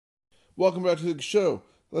Welcome back to the show.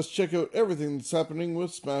 Let's check out everything that's happening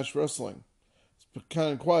with Smash Wrestling. It's been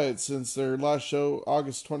kind of quiet since their last show,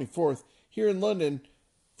 August 24th, here in London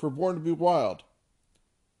for Born to be Wild.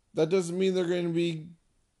 That doesn't mean they're going to be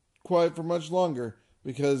quiet for much longer,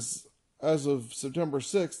 because as of September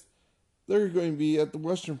 6th, they're going to be at the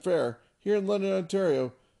Western Fair here in London,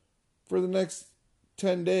 Ontario for the next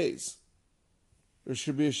 10 days. There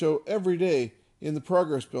should be a show every day in the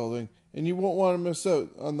Progress Building, and you won't want to miss out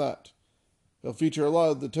on that. They'll feature a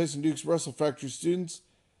lot of the Tyson Dukes Wrestle Factory students,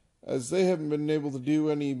 as they haven't been able to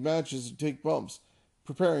do any matches or take bumps,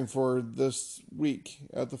 preparing for this week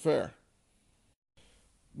at the fair.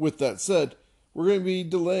 With that said, we're going to be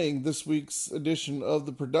delaying this week's edition of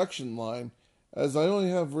the production line, as I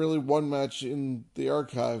only have really one match in the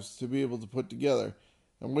archives to be able to put together.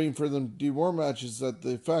 I'm waiting for them to do more matches at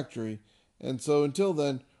the factory, and so until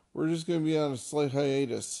then, we're just going to be on a slight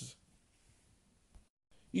hiatus.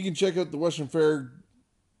 You can check out the Western Fair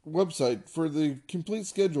website for the complete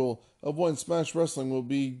schedule of when Smash Wrestling will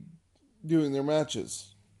be doing their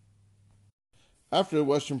matches. After the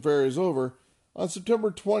Western Fair is over, on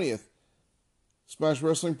September 20th, Smash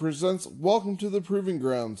Wrestling presents Welcome to the Proving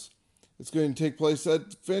Grounds. It's going to take place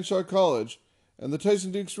at Fanshawe College, and the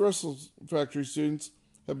Tyson Dukes Wrestle Factory students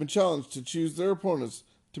have been challenged to choose their opponents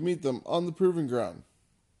to meet them on the Proving Ground.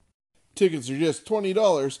 Tickets are just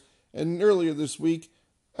 $20, and earlier this week,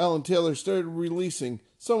 Alan Taylor started releasing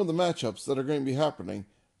some of the matchups that are going to be happening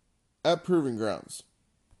at Proving Grounds.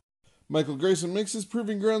 Michael Grayson makes his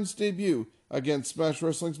Proving Grounds debut against Smash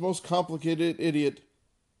Wrestling's most complicated idiot,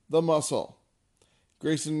 The Muscle.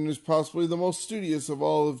 Grayson is possibly the most studious of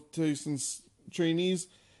all of Tyson's trainees,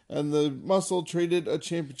 and The Muscle traded a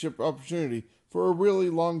championship opportunity for a really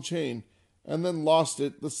long chain, and then lost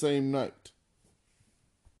it the same night.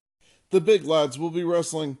 The big lads will be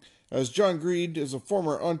wrestling, as John Greed is a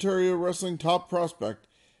former Ontario Wrestling top prospect,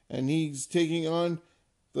 and he's taking on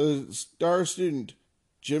the star student,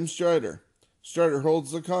 Jim Strider. Strider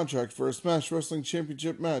holds the contract for a Smash Wrestling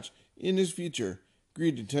Championship match in his future.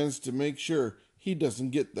 Greed intends to make sure he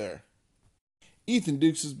doesn't get there. Ethan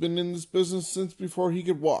Dukes has been in this business since before he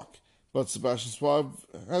could walk, but Sebastian Suave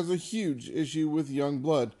has a huge issue with young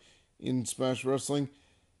blood in Smash Wrestling,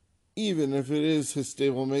 even if it is his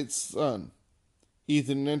stablemate's son.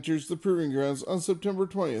 Ethan enters the Proving Grounds on September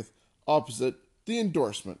 20th, opposite the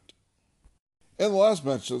Endorsement. And the last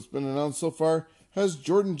match that's been announced so far has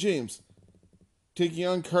Jordan James taking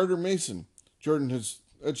on Carter Mason. Jordan has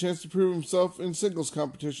a chance to prove himself in singles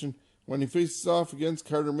competition when he faces off against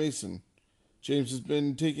Carter Mason. James has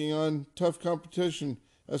been taking on tough competition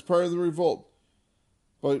as part of the Revolt,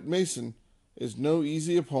 but Mason is no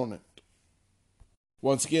easy opponent.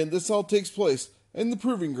 Once again, this all takes place in the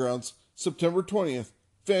Proving Grounds, September 20th,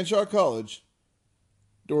 Fanshawe College.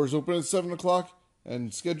 Doors open at 7 o'clock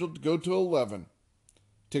and scheduled to go till 11.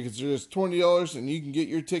 Tickets are just $20, and you can get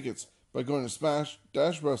your tickets by going to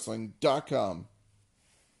smash-wrestling.com.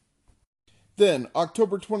 Then,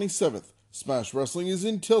 October 27th, Smash Wrestling is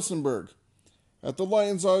in Tillsonburg at the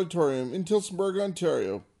Lions Auditorium in Tillsonburg,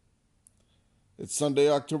 Ontario. It's Sunday,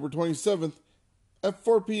 October 27th at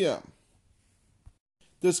 4 p.m.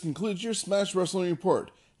 This concludes your Smash Wrestling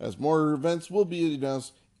Report, as more events will be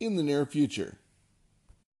announced in the near future.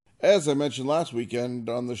 As I mentioned last weekend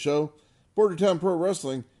on the show, Bordertown Pro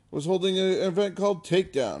Wrestling was holding an event called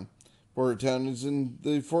Takedown. Bordertown is in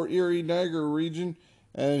the Fort Erie, Niagara region,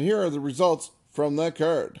 and here are the results from that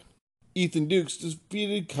card. Ethan Dukes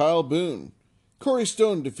defeated Kyle Boone. Corey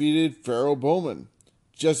Stone defeated Pharaoh Bowman.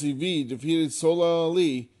 Jesse V defeated Sola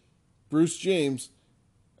Ali, Bruce James,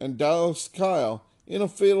 and Dallas Kyle in a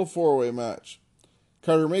fatal four-way match.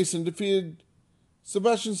 Carter Mason defeated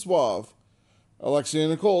Sebastian Suave. Alexia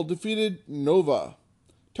Nicole defeated Nova.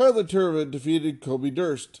 Tyler Turva defeated Kobe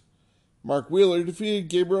Durst. Mark Wheeler defeated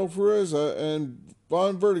Gabriel Ferreza and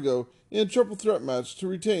Von Vertigo in a triple threat match to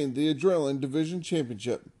retain the Adrenaline Division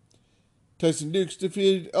Championship. Tyson Dukes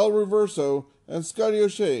defeated El Reverso and Scotty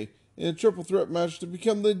O'Shea in a triple threat match to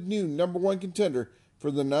become the new number one contender for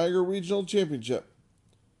the Niagara Regional Championship.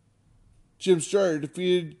 Jim Strider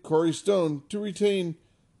defeated Corey Stone to retain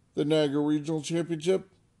the Niagara Regional Championship.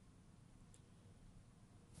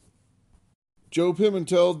 Joe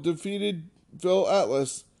Pimentel defeated Phil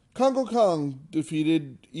Atlas. Congo Kong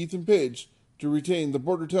defeated Ethan Page to retain the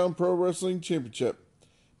Bordertown Pro Wrestling Championship.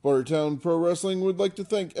 Bordertown Pro Wrestling would like to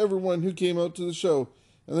thank everyone who came out to the show,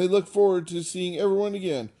 and they look forward to seeing everyone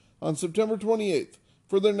again on September 28th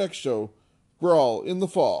for their next show, Brawl in the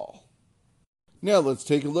Fall. Now let's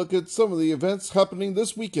take a look at some of the events happening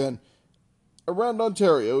this weekend around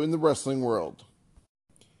Ontario in the wrestling world.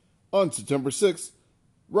 On September 6th,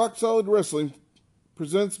 Rock Solid Wrestling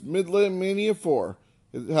presents Midland Mania 4.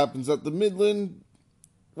 It happens at the Midland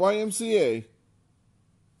YMCA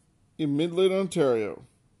in Midland, Ontario.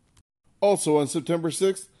 Also on September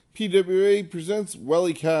 6th, PWA presents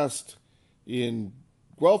Wellycast in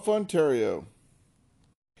Guelph, Ontario.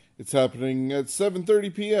 It's happening at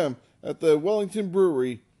 7:30 p.m. at the Wellington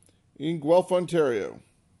Brewery in Guelph, Ontario.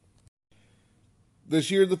 This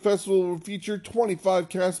year, the festival will feature 25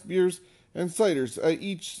 cask beers and ciders at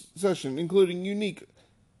each session, including unique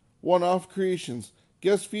one-off creations,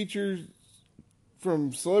 guest features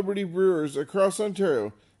from celebrity brewers across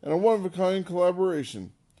Ontario, and a one-of-a-kind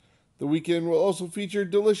collaboration. The weekend will also feature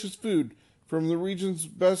delicious food from the region's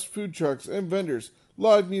best food trucks and vendors,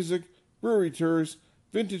 live music, brewery tours,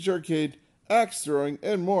 vintage arcade, axe throwing,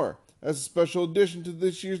 and more. As a special addition to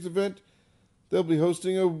this year's event, they'll be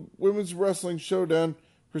hosting a women's wrestling showdown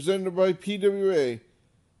presented by PWA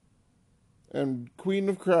and Queen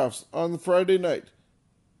of Crafts on the Friday night.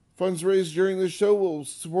 Funds raised during this show will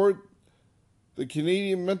support the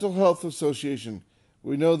Canadian Mental Health Association.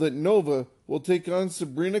 We know that Nova will take on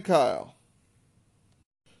Sabrina Kyle.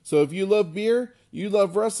 So if you love beer, you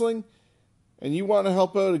love wrestling, and you want to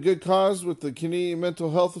help out a good cause with the Canadian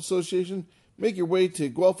Mental Health Association, make your way to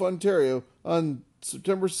Guelph, Ontario on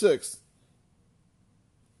September 6th.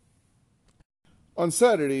 On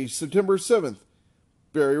Saturday, September 7th,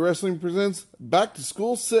 Barrie Wrestling presents Back to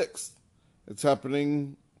School 6. It's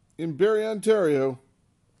happening in Barrie, Ontario.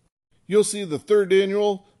 You'll see the 3rd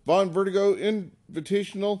annual Von Vertigo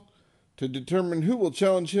Invitational to determine who will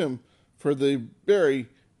challenge him for the Barrie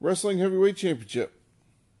Wrestling Heavyweight Championship.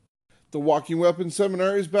 The Walking Weapon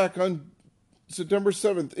Seminar is back on September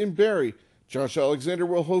 7th in Barrie. Josh Alexander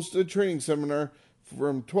will host a training seminar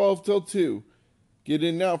from 12 till 2. Get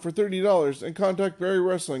in now for $30 and contact Barrie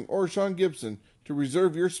Wrestling or Sean Gibson to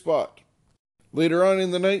reserve your spot. Later on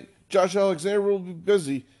in the night, Josh Alexander will be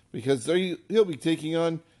busy because he'll be taking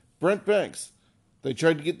on Brent Banks. They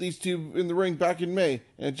tried to get these two in the ring back in May,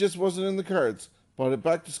 and it just wasn't in the cards. But at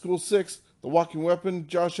Back to School 6, the Walking Weapon,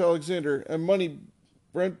 Josh Alexander, and Money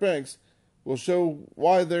Brent Banks will show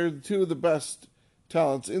why they're two of the best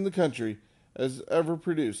talents in the country as ever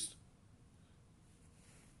produced.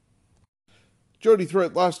 Jody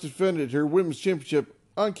Threat last defended her women's championship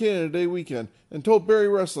on Canada Day weekend and told Barrie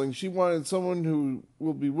Wrestling she wanted someone who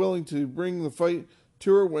will be willing to bring the fight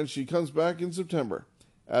to her when she comes back in September.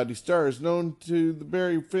 Addie Starr is known to the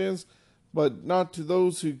Barrie fans, but not to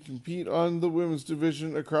those who compete on the women's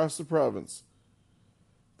division across the province.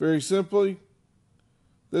 Very simply,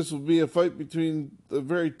 this will be a fight between the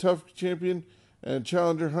very tough champion and a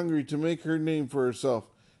challenger hungry to make her name for herself.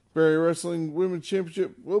 Barrie Wrestling Women's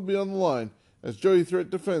Championship will be on the line as Jody Threat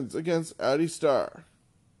defends against Addie Starr.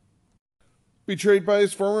 Betrayed by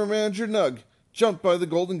his former manager Nug, jumped by the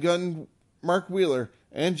Golden Gun Mark Wheeler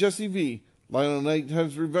and Jesse V, Lionel Knight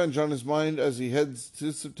has revenge on his mind as he heads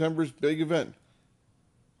to September's big event.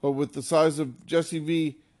 But with the size of Jesse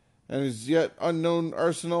V and his yet unknown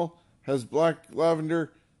arsenal, has Black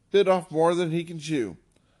Lavender bit off more than he can chew.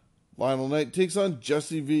 Lionel Knight takes on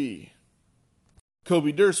Jesse V.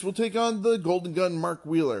 Kobe Durst will take on the Golden Gun Mark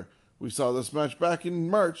Wheeler. We saw this match back in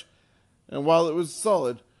March, and while it was a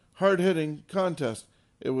solid, hard-hitting contest,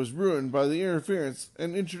 it was ruined by the interference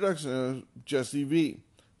and introduction of Jesse V.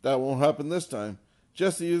 That won't happen this time.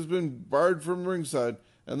 Jesse has been barred from ringside,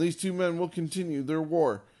 and these two men will continue their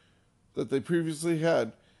war that they previously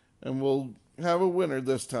had, and will have a winner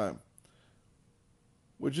this time.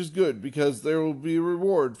 Which is good, because there will be a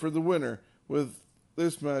reward for the winner with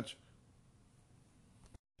this match.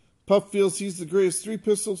 Puff feels he's the greatest Three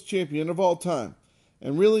Pistols champion of all time.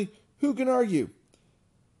 And really, who can argue?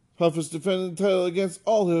 Puff has defended the title against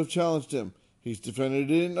all who have challenged him. He's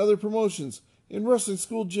defended it in other promotions, in wrestling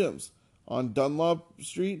school gyms, on Dunlop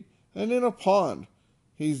Street, and in a pond.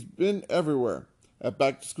 He's been everywhere. At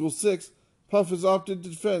Back to School 6, Puff has opted to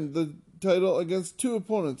defend the title against two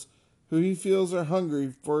opponents who he feels are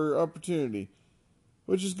hungry for opportunity.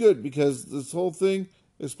 Which is good, because this whole thing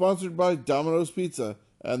is sponsored by Domino's Pizza,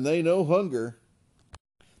 and they know hunger.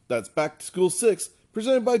 That's Back to School 6,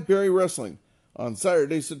 presented by Barrie Wrestling, on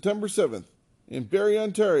Saturday, September 7th, in Barrie,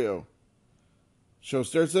 Ontario. Show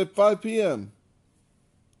starts at 5 p.m.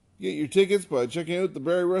 Get your tickets by checking out the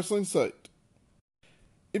Barrie Wrestling site.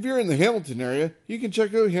 If you're in the Hamilton area, you can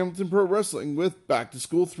check out Hamilton Pro Wrestling with Back to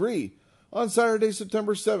School 3 on Saturday,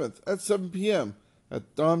 September 7th at 7 p.m.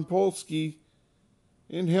 at Don Polsky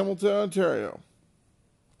in Hamilton, Ontario.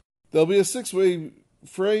 There'll be a six-way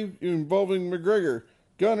fray involving McGregor,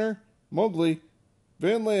 Gunner, Mowgli,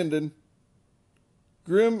 Van Landen,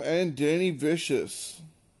 Grimm, and Danny Vicious.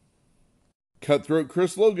 Cutthroat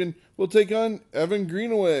Chris Logan will take on Evan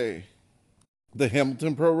Greenaway. The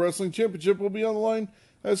Hamilton Pro Wrestling Championship will be on the line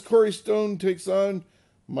as Corey Stone takes on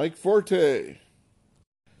Mike Forte.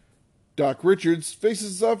 Doc Richards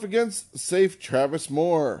faces off against Safe Travis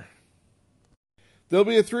Moore. There'll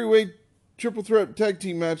be a three-way triple threat tag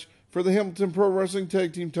team match for the Hamilton Pro Wrestling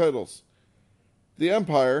Tag Team titles. The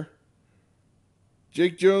Empire,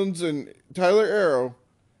 Jake Jones and Tyler Arrow,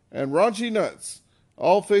 and Raunchy Nuts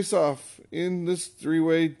all face off in this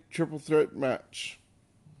three-way triple threat match.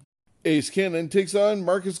 Ace Cannon takes on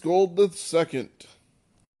Marcus Gold II.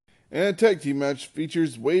 And a tag team match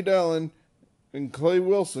features Wade Allen and Clay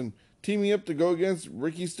Wilson teaming up to go against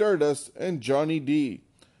Ricky Stardust and Johnny D.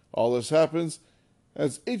 All this happens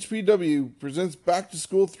as HPW presents Back to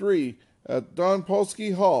School 3 at Don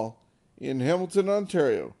Polsky Hall in Hamilton,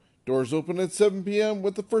 Ontario. Doors open at 7 p.m.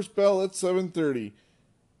 with the first bell at 7:30.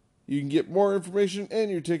 You can get more information and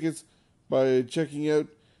your tickets by checking out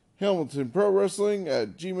Hamilton Pro Wrestling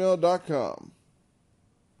at gmail.com.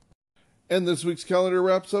 And this week's calendar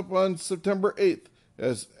wraps up on September 8th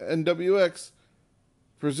as NWX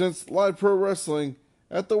presents live pro wrestling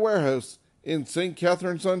at the Warehouse in St.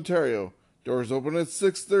 Catharines, Ontario. Doors open at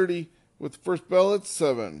 6:30 with the first bell at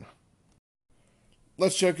 7.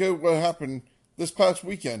 Let's check out what happened this past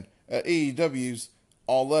weekend at AEW's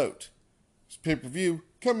All Out. It's pay-per-view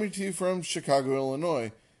coming to you from Chicago,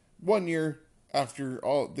 Illinois, 1 year after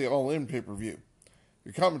the All-In pay-per-view.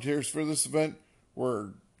 The commentators for this event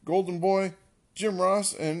were Golden Boy, Jim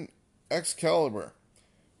Ross, and Excalibur,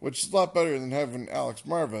 which is a lot better than having Alex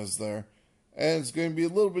Marvez there, and it's going to be a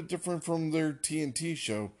little bit different from their TNT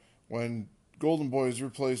show when Golden Boy is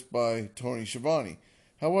replaced by Tony Schiavone.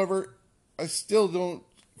 However, I still don't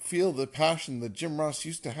feel the passion that Jim Ross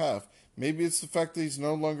used to have. Maybe it's the fact that he's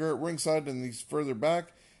no longer at ringside and he's further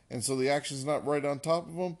back, and so the action's not right on top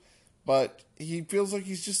of him, but he feels like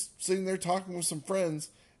he's just sitting there talking with some friends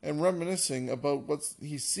and reminiscing about what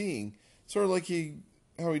he's seeing, sort of like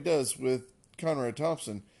how he does with Conrad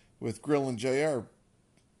Thompson with Grill and JR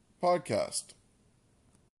podcast.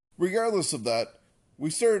 Regardless of that, we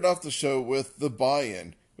started off the show with the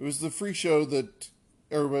buy-in. It was the free show that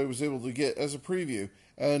everybody was able to get as a preview,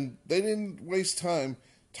 and they didn't waste time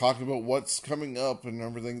talking about what's coming up and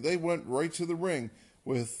everything. They went right to the ring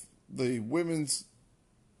with the women's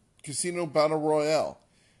Casino Battle Royale.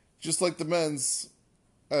 Just like the men's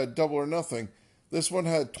Double or Nothing, this one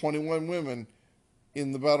had 21 women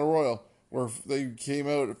in the Battle Royal, where they came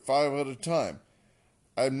out at 5 at a time.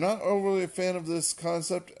 I'm not overly a fan of this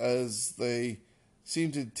concept, as they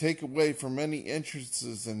seem to take away from any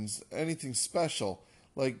entrances and anything special.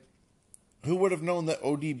 Like, who would have known that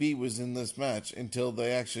ODB was in this match until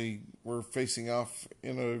they actually were facing off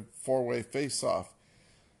in a 4-way face-off?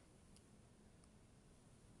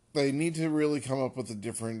 They need to really come up with a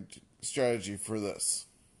different strategy for this.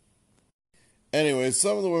 Anyway,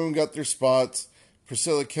 some of the women got their spots.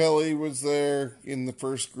 Priscilla Kelly was there in the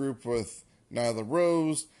first group with Nyla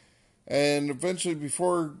Rose. And eventually,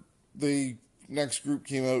 before the next group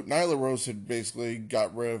came out, Nyla Rose had basically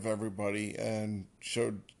got rid of everybody and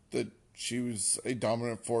showed that she was a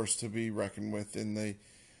dominant force to be reckoned with in the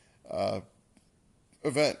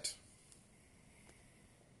event.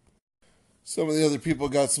 Some of the other people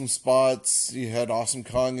got some spots. You had Awesome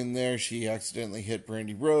Kong in there. She accidentally hit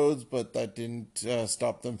Brandy Rhodes, but that didn't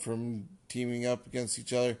stop them from teaming up against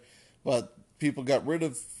each other. But people got rid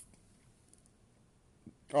of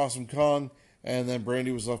Awesome Kong, and then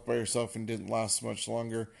Brandy was left by herself and didn't last much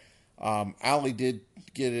longer. Allie did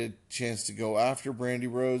get a chance to go after Brandy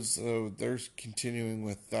Rhodes, so they're continuing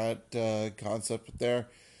with that concept there.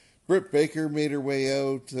 Britt Baker made her way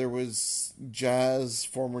out. There was Jazz,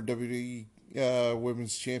 former WWE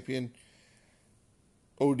Women's Champion.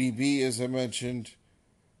 ODB, as I mentioned.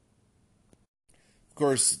 Of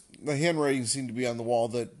course, the handwriting seemed to be on the wall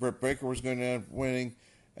that Britt Baker was going to end up winning,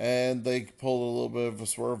 and they pulled a little bit of a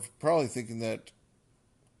swerve, probably thinking that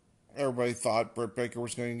everybody thought Britt Baker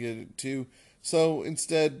was going to get it too. So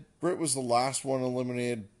instead, Britt was the last one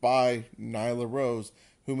eliminated by Nyla Rose,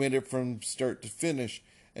 who made it from start to finish,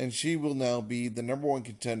 and she will now be the number one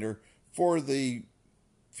contender for the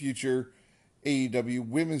future AEW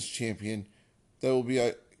Women's Champion that will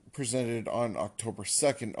be presented on October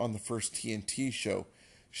 2nd on the first TNT show.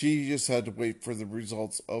 She just had to wait for the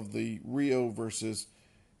results of the Rio versus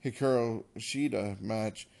Hikaru Shida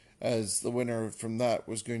match, as the winner from that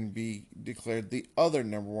was going to be declared the other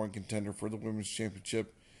number one contender for the Women's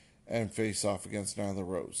Championship and face off against Nyla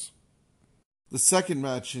Rose. The second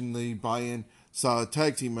match in the buy-in saw a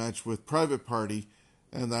tag team match with Private Party,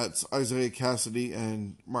 and that's Isaiah Cassidy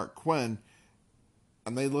and Mark Quinn,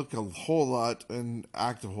 and they look a whole lot and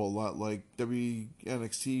act a whole lot like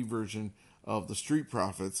WNXT version of the Street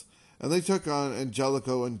Profits, and they took on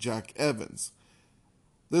Angelico and Jack Evans.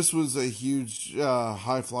 This was a huge,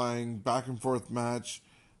 high-flying, back-and-forth match,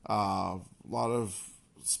 a lot of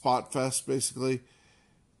spot fest, basically,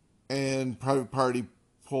 and Private Party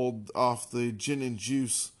pulled off the gin and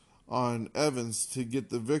juice on Evans to get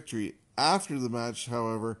the victory. After the match,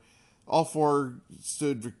 however, all four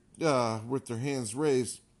stood with their hands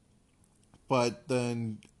raised, but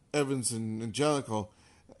then Evans and Angelico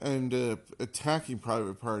ended up attacking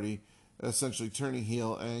Private Party, essentially turning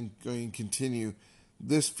heel and going to continue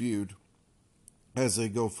this feud as they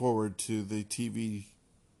go forward to the TV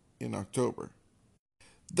in October.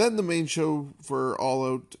 Then the main show for All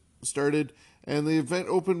Out started, and the event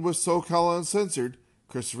opened with SoCal Uncensored,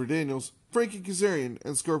 Christopher Daniels, Frankie Kazarian,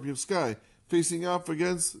 and Scorpio Sky facing off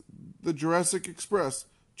against the Jurassic Express,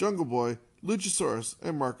 Jungle Boy, Luchasaurus,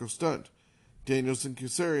 and Marco Stunt. Daniels and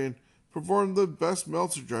Kazarian performed the best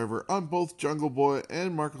Meltzer driver on both Jungle Boy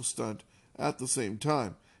and Marco Stunt at the same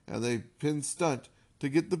time, and they pinned Stunt to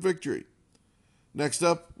get the victory. Next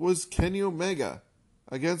up was Kenny Omega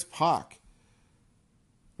against Pac.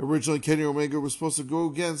 Originally, Kenny Omega was supposed to go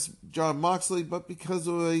against Jon Moxley, but because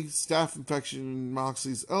of a staph infection in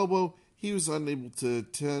Moxley's elbow, he was unable to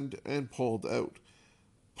attend and pulled out.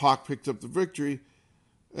 Pac picked up the victory,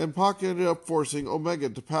 and Pac ended up forcing Omega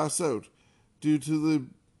to pass out due to the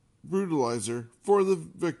brutalizer for the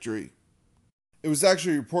victory. It was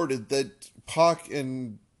actually reported that Pac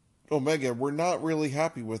and Omega were not really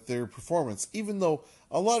happy with their performance, even though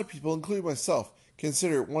a lot of people, including myself,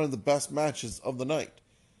 consider it one of the best matches of the night.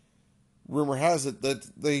 Rumor has it that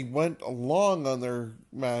they went along on their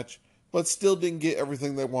match, but still didn't get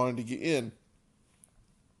everything they wanted to get in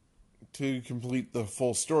to complete the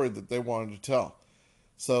full story that they wanted to tell.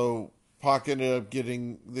 So Pac ended up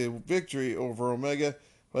getting the victory over Omega,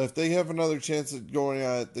 but if they have another chance at going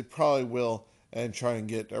at it, they probably will, and try and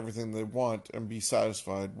get everything they want and be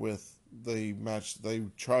satisfied with the match they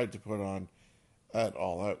tried to put on at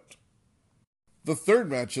All Out. The third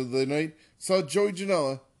match of the night saw Joey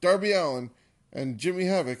Janela, Darby Allin, and Jimmy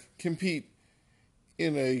Havoc compete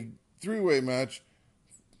in a three-way match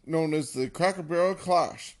known as the Cracker Barrel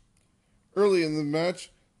Clash. Early in the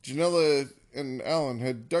match, Janela and Allin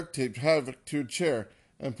had duct taped Havoc to a chair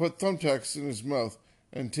and put thumbtacks in his mouth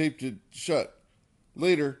and taped it shut.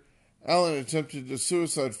 Later, Allin attempted a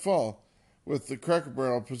suicide fall with the Cracker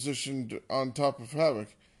Barrel positioned on top of Havoc,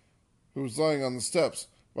 who was lying on the steps,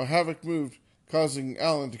 but Havoc moved, causing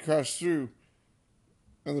Allin to crash through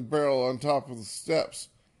and the barrel on top of the steps.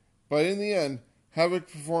 But in the end, Havoc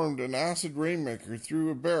performed an acid rainmaker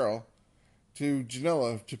through a barrel to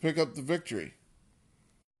Janela to pick up the victory.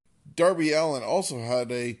 Darby Allin also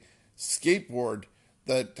had a skateboard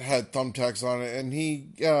that had thumbtacks on it, and he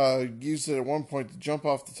used it at one point to jump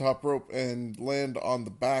off the top rope and land on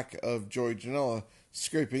the back of Joey Janela,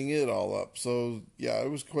 scraping it all up. So, yeah,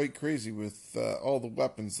 it was quite crazy with all the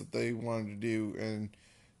weapons that they wanted to do, and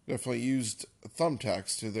definitely used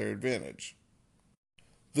thumbtacks to their advantage.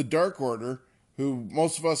 The Dark Order, who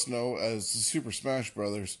most of us know as the Super Smash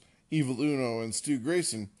Brothers, Evil Uno and Stu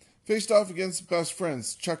Grayson, faced off against the best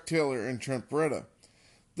friends Chuck Taylor and Trent Beretta.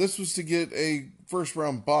 This was to get a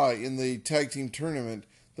first-round bye in the tag team tournament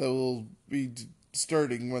that will be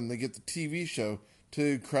starting when they get the TV show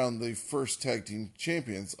to crown the first tag team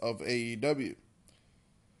champions of AEW.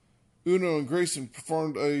 Uno and Grayson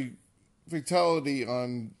performed a fatality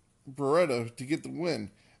on Beretta to get the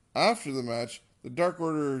win. After the match, the Dark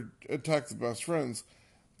Order attacked the best friends.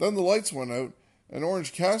 Then the lights went out, and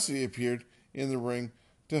Orange Cassidy appeared in the ring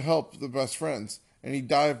to help the best friends, and he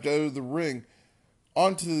dived out of the ring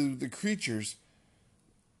onto the creatures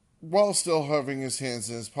while still having his hands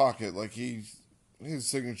in his pocket, like his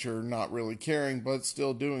signature not really caring, but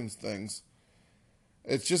still doing things.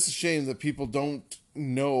 It's just a shame that people don't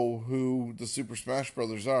know who the Super Smash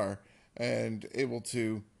Brothers are and able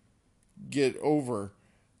to get over.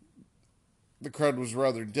 The crowd was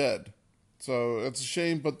rather dead. So it's a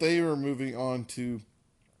shame, but they are moving on to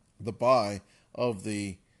the bye of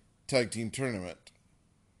the tag team tournament.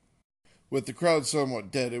 With the crowd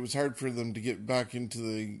somewhat dead, it was hard for them to get back into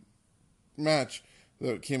the match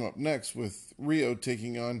that came up next, with Rio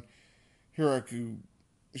taking on Hikaru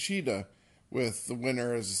Shida, with the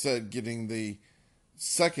winner, as I said, getting the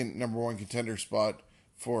second number one contender spot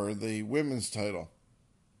for the women's title.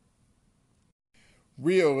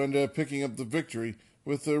 Rio ended up picking up the victory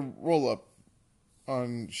with a roll-up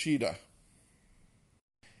on Shida.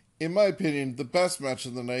 In my opinion, the best match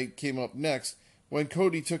of the night came up next when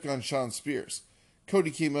Cody took on Shawn Spears.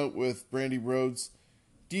 Cody came out with Brandy Rhodes,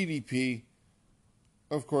 DDP,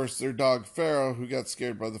 of course, their dog Pharaoh, who got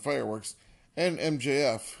scared by the fireworks, and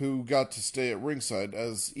MJF, who got to stay at ringside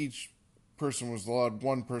as each person was allowed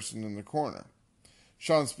one person in the corner.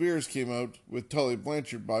 Sean Spears came out with Tully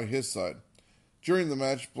Blanchard by his side. During the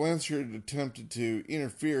match, Blanchard attempted to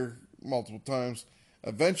interfere multiple times.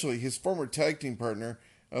 Eventually, his former tag team partner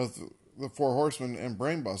of the Four Horsemen and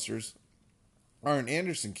Brainbusters, Arn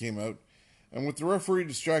Anderson, came out, and with the referee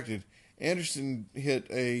distracted, Anderson hit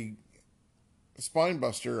a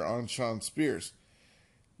spinebuster on Sean Spears.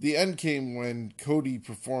 The end came when Cody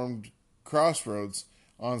performed Crossroads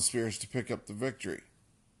on Spears to pick up the victory.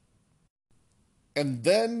 And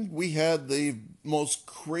then we had the most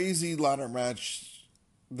crazy ladder match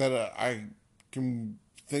that I can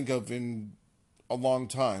think of in a long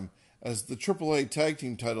time, as the AAA tag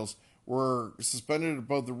team titles were suspended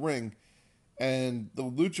above the ring, and the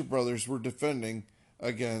Lucha Brothers were defending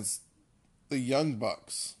against the Young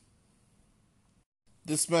Bucks.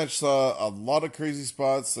 This match saw a lot of crazy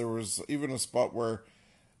spots. There was even a spot where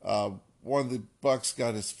one of the Bucks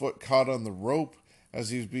got his foot caught on the rope as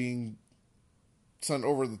he was being sent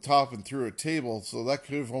over the top and through a table, so that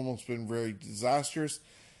could have almost been very disastrous.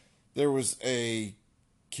 There was a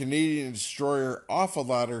Canadian Destroyer off a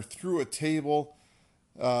ladder through a table,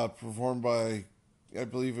 performed by, I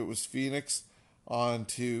believe it was Phoenix,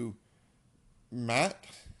 onto Matt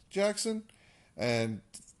Jackson. And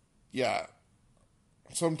yeah,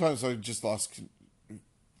 sometimes I just lost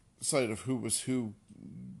sight of who was who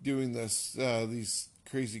doing this, these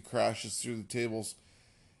crazy crashes through the tables.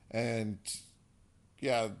 And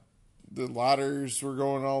yeah, the ladders were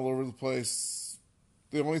going all over the place.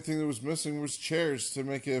 The only thing that was missing was chairs to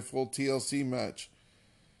make it a full TLC match.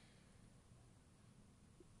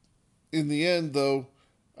 In the end, though,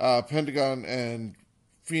 Pentagon and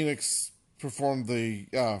Phoenix performed the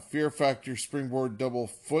Fear Factor Springboard Double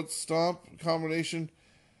Foot Stomp combination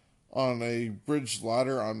on a bridge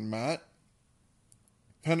ladder on Matt.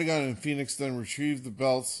 Pentagon and Phoenix then retrieved the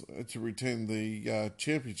belts to retain the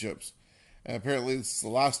championships. And apparently this is the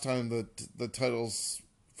last time that the titles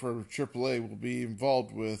for AAA will be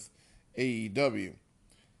involved with AEW.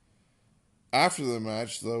 After the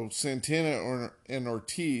match, though, Santana and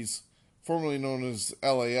Ortiz, formerly known as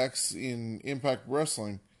LAX in Impact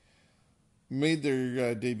Wrestling, made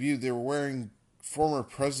their debut. They were wearing former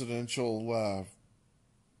presidential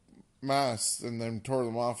masks and then tore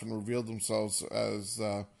them off and revealed themselves as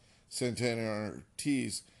Santana and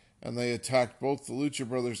Ortiz. And they attacked both the Lucha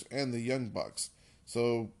Brothers and the Young Bucks.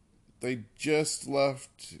 So they just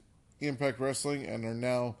left Impact Wrestling and are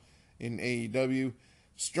now in AEW,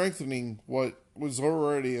 strengthening what was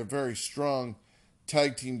already a very strong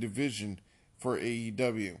tag team division for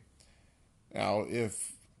AEW. Now,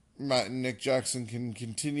 if Matt and Nick Jackson can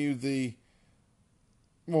continue the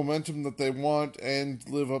momentum that they want and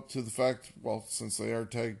live up to the fact, well, since they are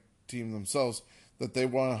tag team themselves, that they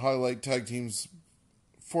want to highlight tag teams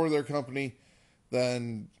for their company,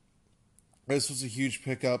 then this was a huge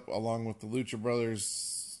pickup, along with the Lucha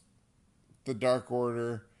Brothers, the Dark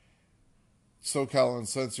Order, SoCal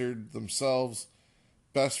Uncensored themselves,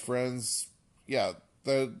 Best Friends. Yeah,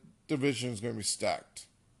 the division is going to be stacked.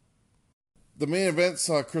 The main event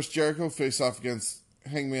saw Chris Jericho face off against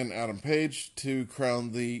Hangman Adam Page to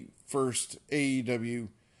crown the first AEW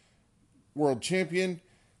World Champion.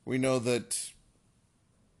 We know that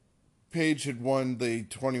Page had won the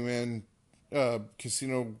 20-man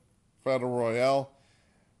Casino Battle Royale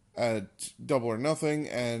at Double or Nothing,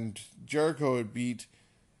 and Jericho had beat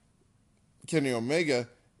Kenny Omega,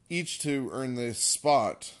 each to earn this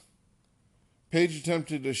spot. Page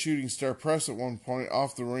attempted a shooting star press at one point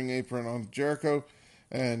off the ring apron on Jericho,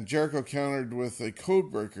 and Jericho countered with a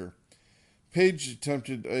codebreaker. Page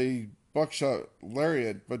attempted a buckshot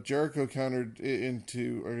lariat, but Jericho countered it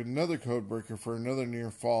into another codebreaker for another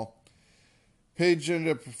near fall. Page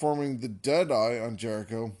ended up performing the Deadeye on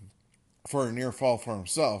Jericho for a near fall for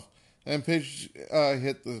himself, and Page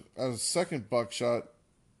hit the second buckshot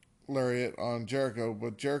lariat on Jericho,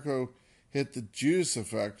 but Jericho hit the Judas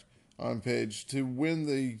effect on Page to win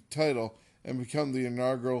the title and become the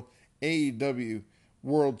inaugural AEW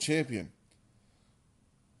World Champion.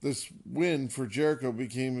 This win for Jericho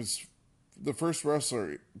became the first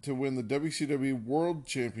wrestler to win the WCW World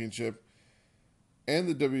Championship and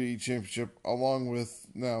the WWE Championship, along with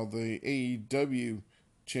now the AEW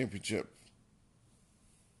Championship,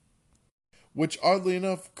 which oddly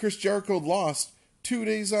enough Chris Jericho lost 2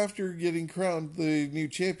 days after getting crowned the new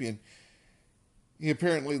champion. He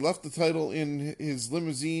apparently left the title in his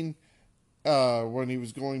limousine when he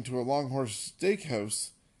was going to a Longhorn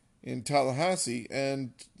Steakhouse in Tallahassee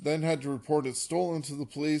and then had to report it stolen to the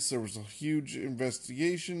police. There was a huge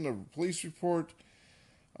investigation, a police report.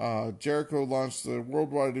 Jericho launched a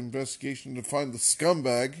worldwide investigation to find the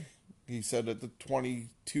scumbag, he said at the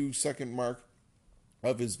 22-second mark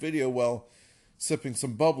of his video while sipping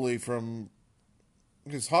some bubbly from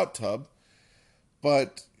his hot tub.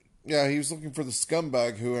 But yeah, he was looking for the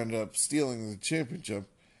scumbag who ended up stealing the championship.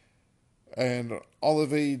 And all of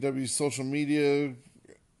AEW's social media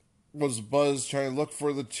was buzzed trying to look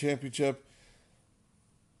for the championship.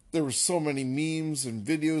 There were so many memes and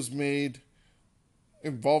videos made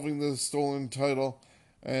involving the stolen title.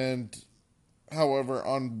 And however,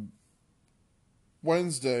 on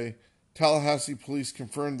Wednesday, Tallahassee police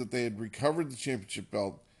confirmed that they had recovered the championship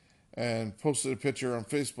belt and posted a picture on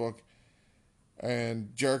Facebook.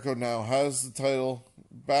 And Jericho now has the title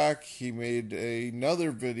back. He made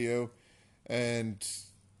another video, and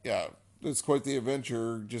yeah, it's quite the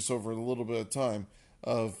adventure just over a little bit of time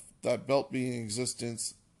of that belt being in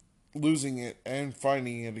existence, losing it, and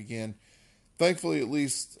finding it again. Thankfully, at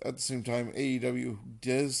least at the same time, AEW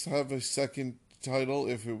does have a second title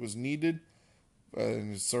if it was needed.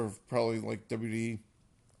 And it's sort of probably like WWE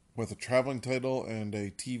with a traveling title and a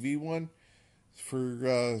TV one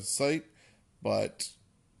for site. But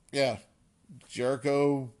yeah,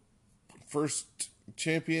 Jericho, first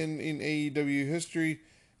champion in AEW history,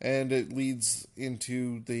 and it leads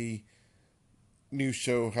into the new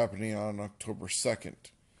show happening on October 2nd.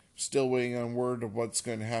 Still waiting on word of what's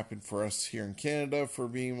going to happen for us here in Canada for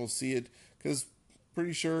being able to see it, because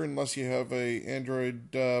pretty sure unless you have a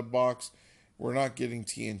Android box, we're not getting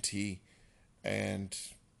TNT, and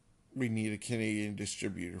we need a Canadian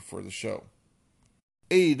distributor for the show.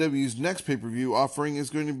 AEW's next pay-per-view offering is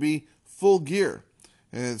going to be Full Gear,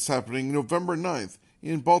 and it's happening November 9th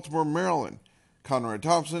in Baltimore, Maryland. Conrad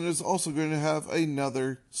Thompson is also going to have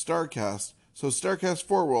another Starrcast, so Starrcast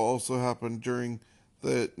 4 will also happen during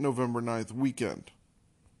the November 9th weekend.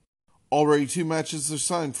 Already 2 matches are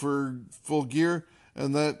signed for Full Gear,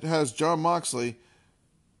 and that has Jon Moxley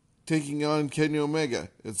taking on Kenny Omega.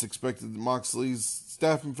 It's expected that Moxley's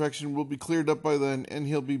staph infection will be cleared up by then, and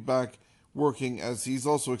he'll be back working, as he's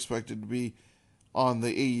also expected to be on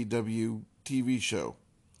the AEW TV show.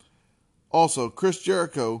 Also, Chris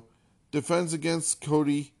Jericho defends against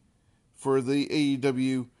Cody for the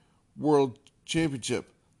AEW World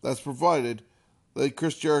Championship. That's provided that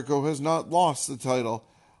Chris Jericho has not lost the title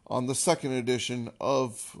on the second edition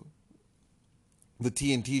of the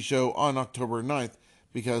TNT show on October 9th,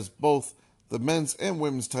 because both the men's and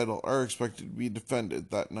women's title are expected to be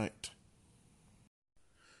defended that night.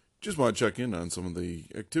 Just want to check in on some of the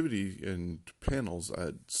activity and panels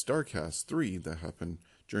at Starrcast 3 that happened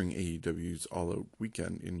during AEW's All Out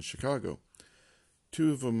weekend in Chicago.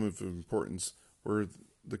 2 of them of importance were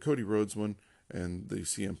the Cody Rhodes one and the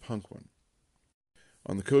CM Punk one.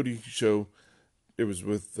 On the Cody show, it was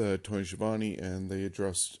with Tony Schiavone, and they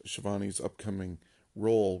addressed Schiavone's upcoming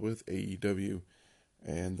role with AEW,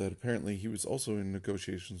 and that apparently he was also in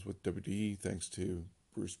negotiations with WWE thanks to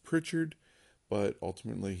Bruce Pritchard, but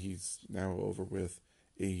ultimately he's now over with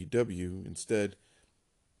AEW instead.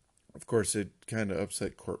 Of course, it kind of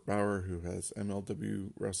upset Court Bauer, who has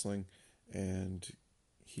MLW Wrestling, and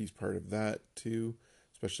he's part of that too,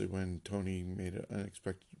 especially when Tony made an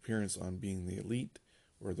unexpected appearance on Being the Elite,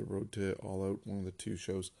 or The Road to All Out, one of the 2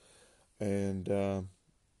 shows. And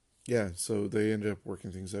yeah, so they ended up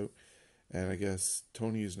working things out. And I guess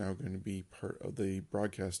Tony is now going to be part of the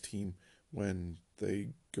broadcast team when they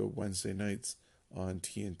go Wednesday nights on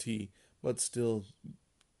TNT, but still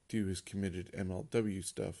do his committed MLW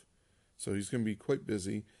stuff. So he's going to be quite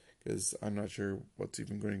busy, because I'm not sure what's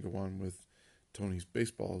even going to go on with Tony's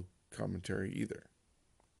baseball commentary either.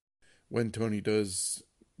 When Tony does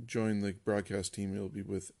join the broadcast team, it'll be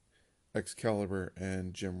with Excalibur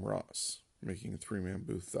and Jim Ross, making a 3-man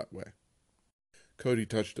booth that way. Cody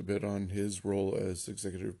touched a bit on his role as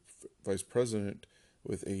executive vice president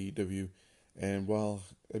with AEW, and while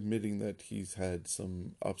admitting that he's had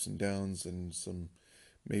some ups and downs and some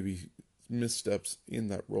maybe missteps in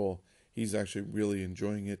that role, he's actually really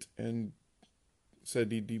enjoying it, and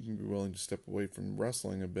said he'd even be willing to step away from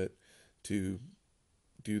wrestling a bit to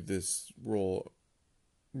do this role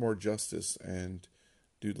more justice and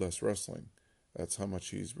do less wrestling. That's how much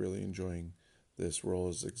he's really enjoying this role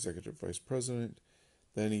as executive vice president.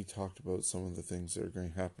 Then he talked about some of the things that are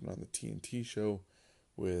going to happen on the TNT show,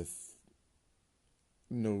 with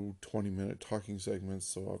no 20-minute talking segments,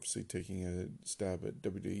 so obviously taking a stab at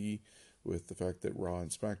WWE with the fact that Raw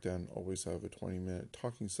and SmackDown always have a 20-minute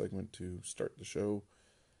talking segment to start the show,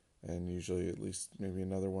 and usually at least maybe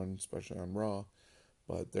another one, especially on Raw.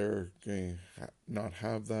 but they're going to not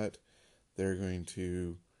have that. They're going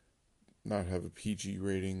to not have a PG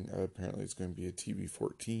rating. Apparently, it's going to be a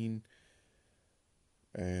TV-14,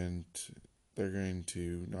 and they're going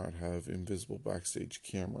to not have invisible backstage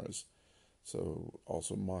cameras. So,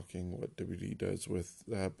 also mocking what WWE does with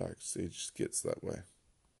backstage skits that way.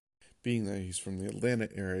 Being that he's from the Atlanta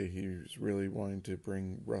area, he's really wanting to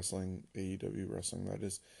bring wrestling, AEW wrestling, that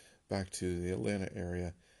is, back to the Atlanta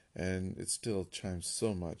area. And it still chimes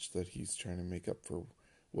so much that he's trying to make up for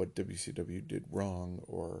what WCW did wrong,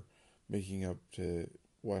 or making up to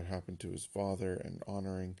what happened to his father and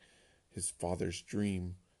honoring his father's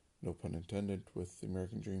dream. No pun intended with the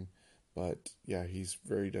American dream. But yeah, he's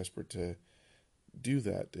very desperate to do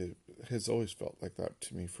that. It has always felt like that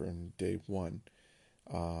to me from day one.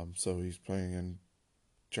 So he's planning on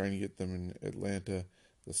trying to get them in Atlanta,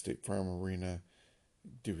 the State Farm Arena,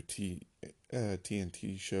 do a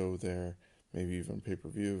TNT show there, maybe even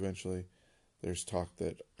pay-per-view eventually. There's talk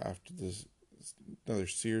that after this, another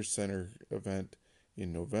Sears Center event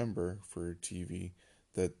in November for TV,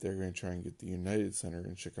 that they're going to try and get the United Center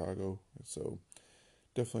in Chicago. So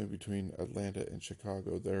definitely between Atlanta and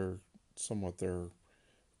Chicago, they're somewhat their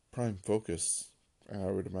prime focus.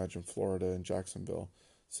 I would imagine Florida and Jacksonville,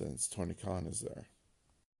 since Tony Khan is there.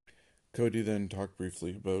 Cody then talked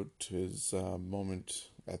briefly about his moment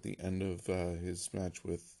at the end of his match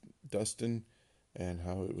with Dustin, and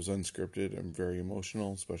how it was unscripted and very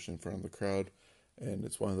emotional, especially in front of the crowd. And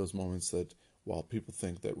it's one of those moments that, while people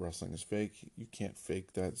think that wrestling is fake, you can't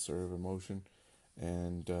fake that sort of emotion.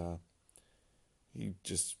 And he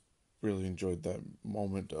just really enjoyed that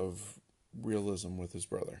moment of realism with his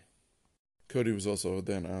brother. Cody was also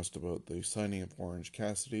then asked about the signing of Orange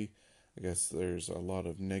Cassidy. I guess there's a lot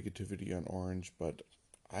of negativity on Orange, but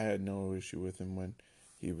I had no issue with him when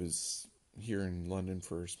he was here in London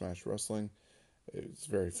for Smash Wrestling. It's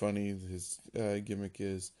very funny. His gimmick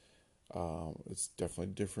is, it's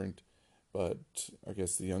definitely different, but I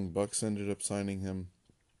guess the Young Bucks ended up signing him,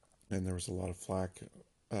 and there was a lot of flack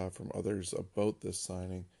from others about this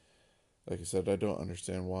signing. Like I said, I don't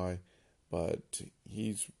understand why, but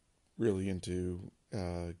he's really into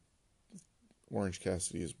Orange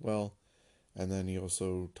Cassidy as well. And then he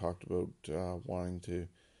also talked about wanting to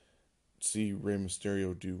see Rey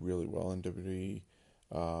Mysterio do really well in WWE,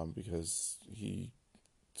 because he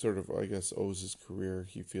sort of, I guess, owes his career,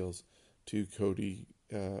 he feels, to to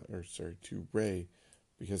Rey,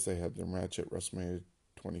 because they had their match at WrestleMania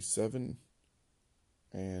 27,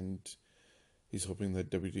 and he's hoping that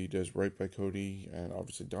WWE does right by Cody and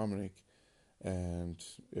obviously Dominic. And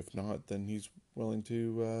if not, then he's willing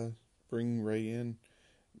to bring Rey in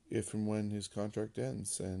if and when his contract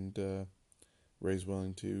ends, and Rey's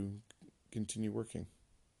willing to continue working.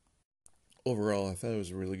 Overall, I thought it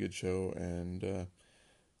was a really good show, and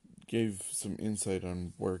gave some insight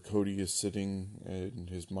on where Cody is sitting and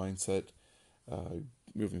his mindset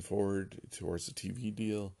moving forward towards the TV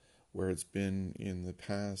deal, where it's been in the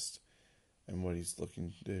past, and what he's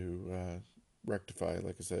looking to rectify.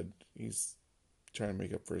 Like I said, he's trying to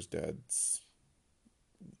make up for his dad's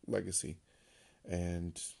legacy.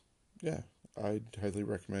 And yeah, I'd highly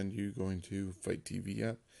recommend you going to Fight TV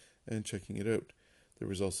app and checking it out. There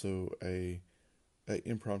was also a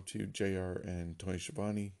impromptu JR and Tony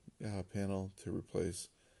Schiavone panel to replace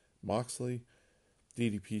Moxley.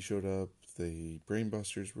 DDP showed up. The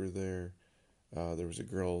Brainbusters were there. There was a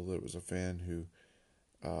girl that was a fan who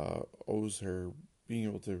owes her being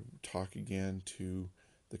able to talk again to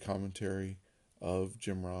the commentary of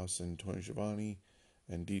Jim Ross and Tony Schiavone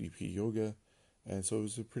and DDP Yoga. And so it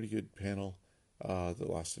was a pretty good panel that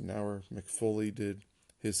lasted an hour. Mick Foley did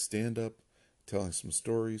his stand-up, telling some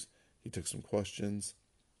stories. He took some questions.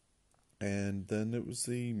 And then it was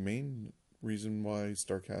the main reason why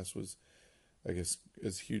Starrcast was, I guess,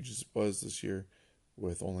 as huge as it was this year,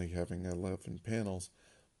 with only having 11 panels.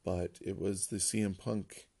 But it was the CM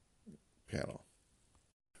Punk panel.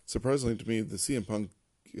 Surprisingly to me, the CM Punk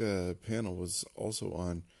panel was also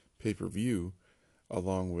on pay-per-view,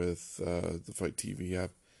 along with the Fight TV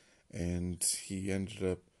app, and he ended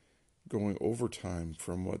up going overtime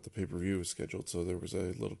from what the pay-per-view was scheduled. So there was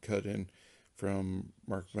a little cut in from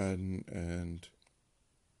Mark Madden, and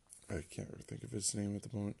I can't think of his name at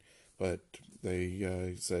the moment, but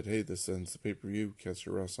they said, hey, this ends the pay-per-view, catch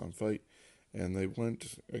your Ross on Fight, and they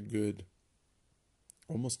went a good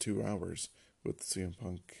almost 2 hours with the CM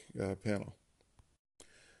Punk panel.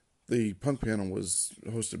 The Punk panel was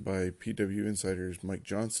hosted by PW Insider's Mike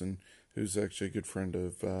Johnson, who's actually a good friend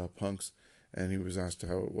of Punk's, and he was asked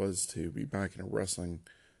how it was to be back in a wrestling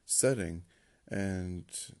setting, and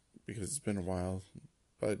because it's been a while,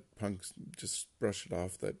 but Punk just brushed it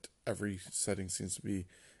off that every setting seems to be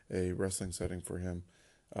a wrestling setting for him,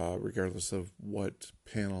 regardless of what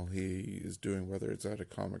panel he is doing, whether it's at a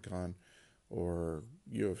Comic-Con or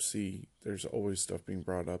UFC. There's always stuff being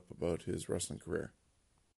brought up about his wrestling career.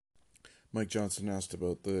 Mike Johnson asked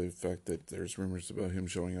about the fact that there's rumors about him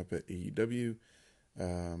showing up at AEW.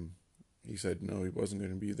 He said no, he wasn't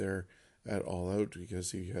going to be there at All Out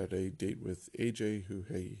because he had a date with AJ, who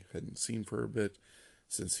he hadn't seen for a bit,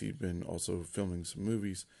 since he'd been also filming some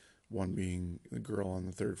movies, one being The Girl on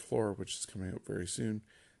the Third Floor, which is coming out very soon.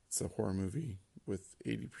 It's a horror movie with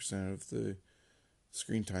 80% of the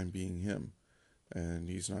screen time being him, and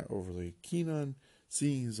he's not overly keen on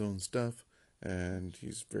seeing his own stuff, and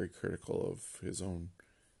he's very critical of his own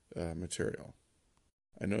material.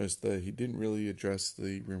 I noticed that he didn't really address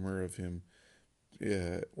the rumor of him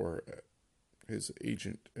or his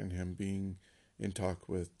agent and him being in talk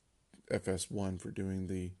with FS1 for doing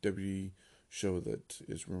the WWE show that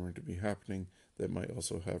is rumored to be happening that might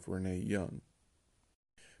also have Renee Young.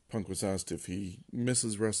 Punk was asked if he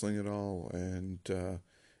misses wrestling at all and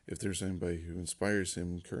if there's anybody who inspires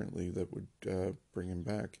him currently that would bring him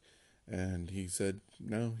back. And he said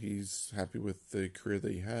no, he's happy with the career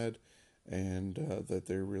that he had, and that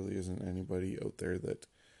there really isn't anybody out there that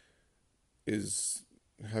is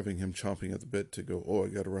having him chomping at the bit to go, oh, I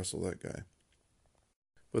got to wrestle that guy.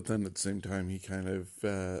 But then at the same time, he kind of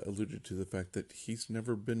alluded to the fact that he's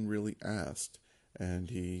never been really asked. And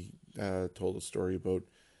he told a story about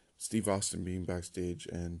Steve Austin being backstage,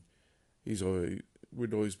 and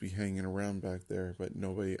would always be hanging around back there, but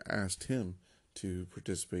nobody asked him to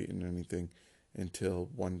participate in anything until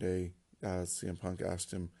one day CM Punk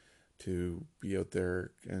asked him to be out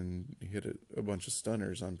there and hit a bunch of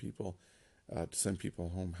stunners on people to send people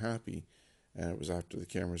home happy. And it was after the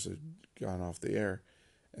cameras had gone off the air.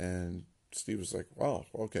 And Steve was like, wow,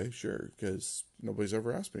 okay, sure, because nobody's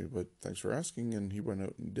ever asked me, but thanks for asking. And he went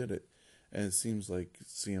out and did it. And it seems like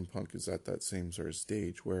CM Punk is at that same sort of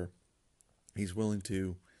stage where he's willing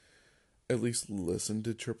to at least listen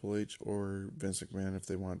to Triple H or Vince McMahon if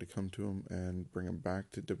they wanted to come to him and bring him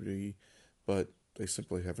back to WWE, but they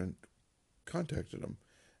simply haven't contacted him.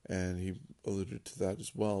 And he alluded to that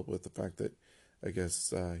as well with the fact that I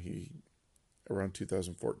guess he, around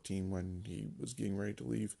 2014 when he was getting ready to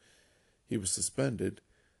leave, he was suspended,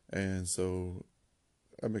 and so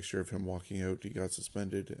a mixture of him walking out, he got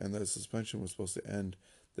suspended, and that suspension was supposed to end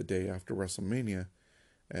the day after WrestleMania,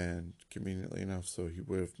 and conveniently enough, so he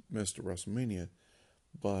would have missed a WrestleMania,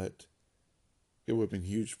 but it would have been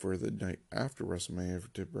huge for the night after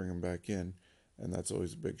WrestleMania to bring him back in, and that's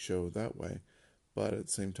always a big show that way. But at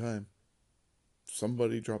the same time,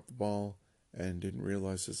 somebody dropped the ball and didn't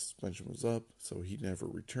realize his suspension was up, so he never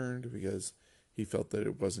returned because he felt that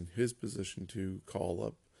it wasn't his position to call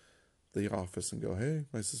up the office and go, hey,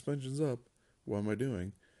 my suspension's up, what am I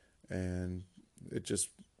doing? And it just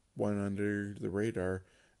went under the radar,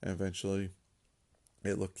 and eventually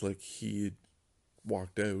it looked like he had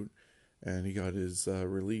walked out and he got his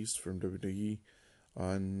release from WWE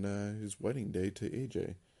on his wedding day to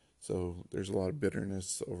AJ. So there's a lot of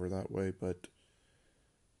bitterness over that way, but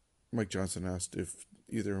Mike Johnson asked if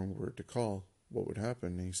either of them were to call, what would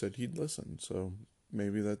happen, and he said he'd listen. So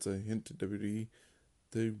maybe that's a hint to WWE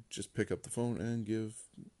to just pick up the phone and give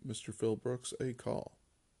Mr. Phil Brooks a call.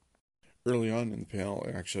 Early on in the panel,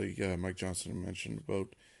 actually, Mike Johnson mentioned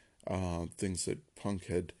about things that Punk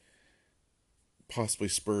had possibly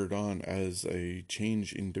spurred on as a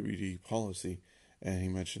change in WWE policy, and he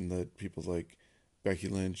mentioned that people like Becky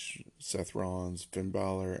Lynch, Seth Rollins, Finn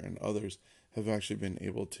Balor, and others have actually been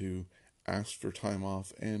able to ask for time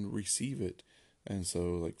off and receive it. And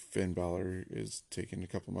so, like, Finn Balor is taking a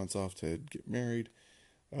couple months off to get married.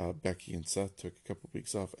 Becky and Seth took a couple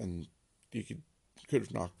weeks off, and you could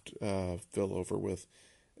have knocked Phil over with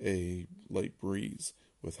a light breeze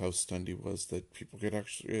with how stunned he was that people could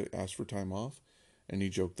actually ask for time off. And he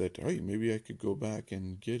joked that, hey, maybe I could go back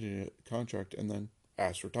and get a contract and then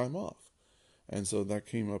ask for time off. And so that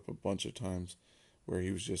came up a bunch of times where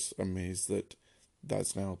he was just amazed that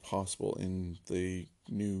that's now possible in the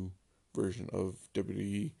new version of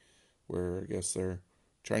WWE, where I guess they're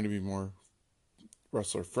trying to be more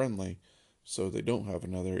wrestler friendly so they don't have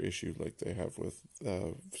another issue like they have with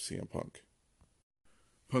CM Punk.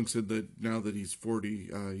 Punk said that now that he's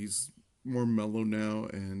 40, he's more mellow now,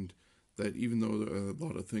 and that even though a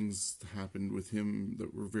lot of things happened with him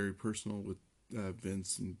that were very personal with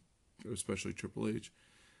Vince and especially Triple H,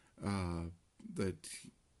 that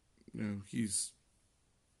he's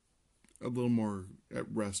a little more at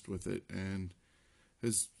rest with it and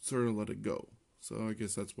has sort of let it go. So I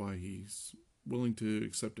guess that's why he's willing to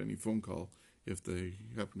accept any phone call if they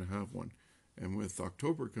happen to have one. And with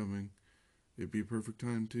October coming, it'd be a perfect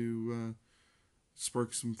time to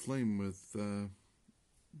spark some flame with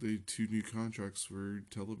the 2 new contracts for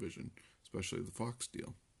television, especially the Fox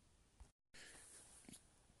deal.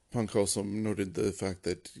 Punk also noted the fact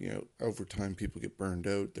that, over time people get burned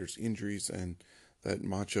out, there's injuries, and that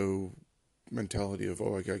macho mentality of,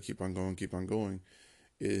 I gotta keep on going,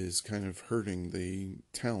 is kind of hurting the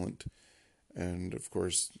talent. And of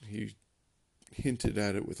course, he hinted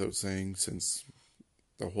at it without saying, since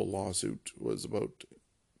the whole lawsuit was about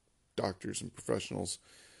doctors and professionals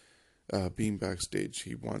being backstage.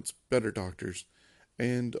 He wants better doctors,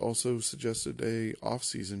 and also suggested a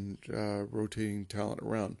off-season rotating talent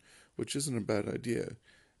around, which isn't a bad idea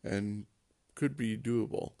and could be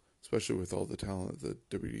doable, especially with all the talent that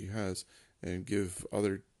WWE has, and give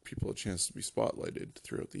other people a chance to be spotlighted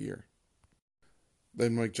throughout the year.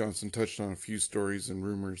 Then Mike Johnson touched on a few stories and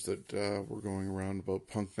rumors that were going around about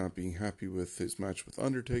Punk not being happy with his match with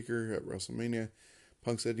Undertaker at WrestleMania.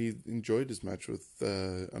 Punk said he enjoyed his match with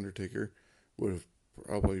Undertaker, would have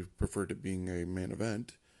probably preferred it being a main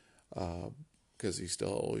event, because he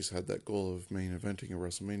still always had that goal of main eventing at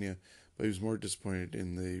WrestleMania, but he was more disappointed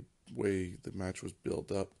in the way the match was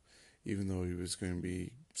built up, even though he was going to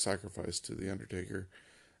be sacrificed to The Undertaker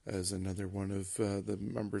as another one of the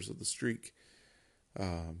members of the streak.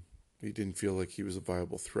 He didn't feel like he was a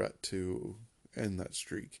viable threat to end that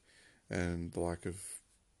streak, and the lack of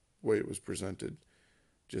way it was presented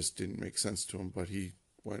just didn't make sense to him, but he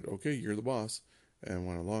went, okay, you're the boss, and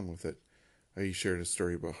went along with it. He shared a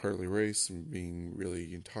story about Harley Race and being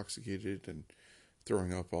really intoxicated and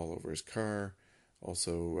throwing up all over his car.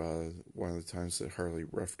 Also, one of the times that Harley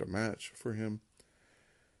reffed a match for him.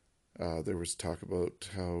 There was talk about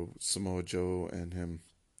how Samoa Joe and him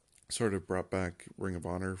sort of brought back Ring of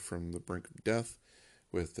Honor from the brink of death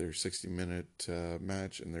with their 60-minute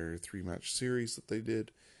match and their 3-match series that they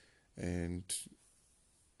did. And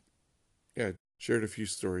shared a few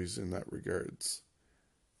stories in that regards.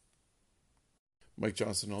 Mike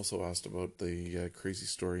Johnson also asked about the crazy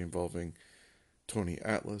story involving Tony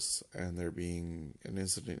Atlas and there being an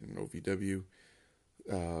incident in OVW.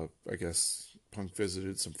 I guess Punk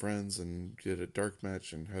visited some friends and did a dark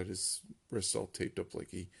match and had his wrist all taped up like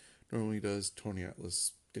he normally does. Tony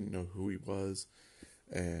Atlas didn't know who he was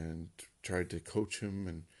and tried to coach him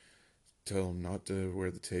and tell him not to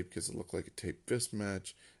wear the tape because it looked like a taped fist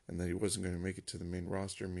match, and that he wasn't going to make it to the main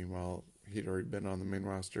roster. Meanwhile, he'd already been on the main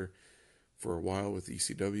roster for a while with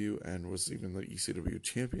ECW and was even the ECW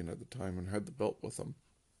champion at the time and had the belt with him.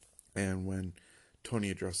 And when Tony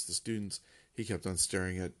addressed the students, he kept on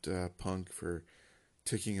staring at Punk for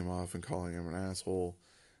ticking him off and calling him an asshole.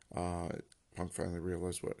 Punk finally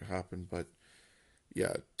realized what happened, but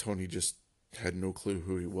Tony just had no clue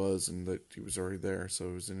who he was and that he was already there, so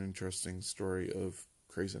it was an interesting story of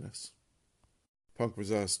craziness. Punk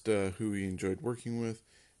was asked who he enjoyed working with.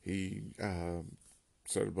 He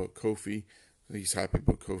said about Kofi. He's happy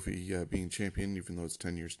about Kofi being champion, even though it's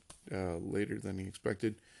 10 years later than he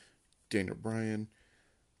expected. Daniel Bryan.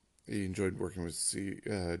 He enjoyed working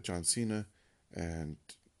with John Cena and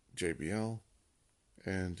JBL.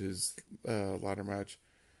 And his ladder match,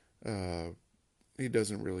 he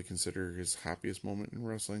doesn't really consider his happiest moment in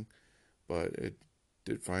wrestling, but it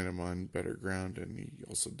did find him on better ground, and he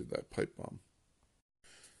also did that pipe bomb.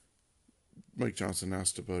 Mike Johnson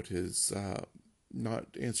asked about his not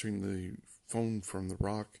answering the phone from The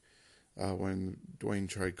Rock when Dwayne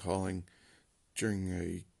tried calling during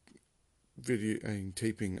a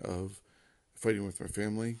taping of Fighting With My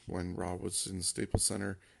Family when Raw was in the Staples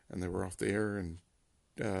Center and they were off the air, and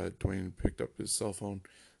Dwayne picked up his cell phone.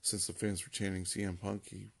 Since the fans were chanting CM Punk,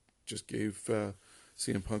 he just gave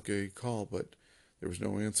CM Punk a call, but there was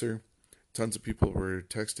no answer. Tons of people were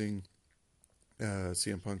texting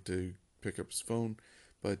CM Punk to pick up his phone,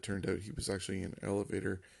 but it turned out he was actually in an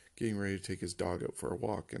elevator getting ready to take his dog out for a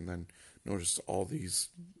walk, and then noticed all these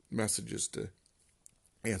messages to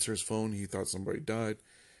answer his phone. He thought somebody died,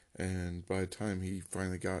 and by the time he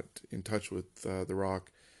finally got in touch with The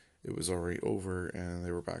Rock, it was already over and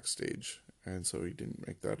they were backstage, and so he didn't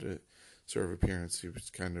make that a sort of appearance. He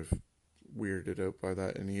was kind of weirded out by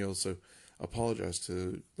that, and he also apologized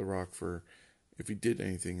to The Rock for if he did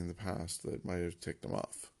anything in the past that might have ticked him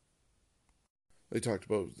off. They talked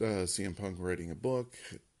about CM Punk writing a book,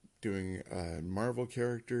 doing a Marvel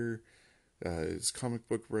character, his comic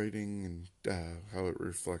book writing, and how it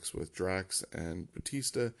reflects with Drax and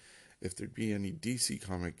Batista, if there'd be any DC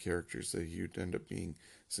comic characters that he would end up being,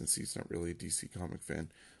 since he's not really a DC comic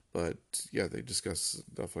fan. But they discussed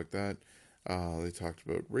stuff like that. They talked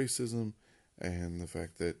about racism and the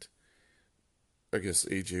fact that I guess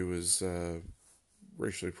AJ was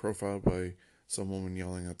racially profiled by some woman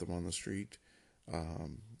yelling at them on the street,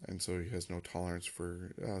 and so he has no tolerance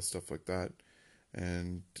for stuff like that.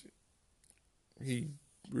 And he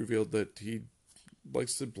revealed that he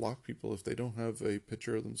likes to block people if they don't have a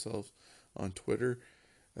picture of themselves on Twitter.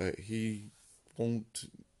 He won't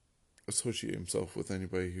associate himself with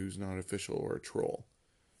anybody who's not official or a troll.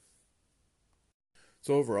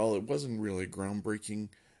 So overall, it wasn't really a groundbreaking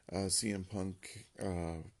CM Punk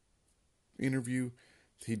interview.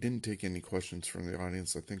 He didn't take any questions from the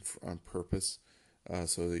audience, I think, on purpose,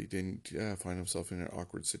 so that he didn't find himself in an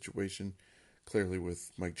awkward situation. Clearly,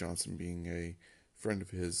 with Mike Johnson being a friend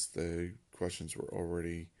of his, the questions were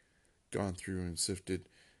already gone through and sifted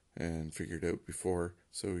and figured out before,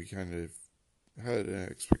 so he kind of had an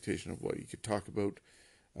expectation of what he could talk about.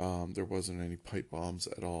 There wasn't any pipe bombs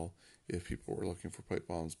at all, if people were looking for pipe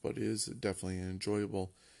bombs, but it is definitely an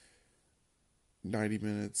enjoyable 90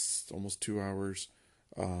 minutes, almost 2 hours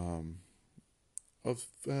of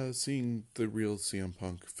seeing the real CM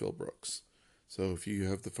Punk Phil Brooks. So if you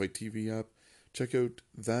have the Fight TV app, check out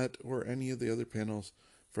that or any of the other panels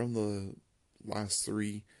from the last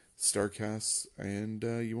 3 Starrcasts, and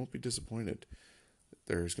you won't be disappointed.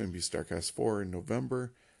 There's going to be Starrcast 4 in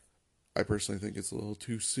November. I personally think it's a little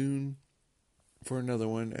too soon for another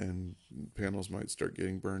one, and panels might start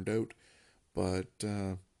getting burned out. But,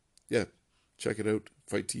 yeah, check it out.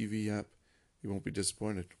 Fight TV app. You won't be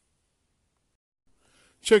disappointed.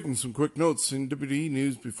 Checking some quick notes in WWE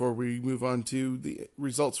news before we move on to the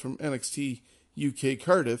results from NXT UK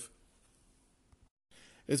Cardiff.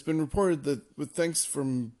 It's been reported that with thanks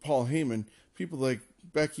from Paul Heyman, people like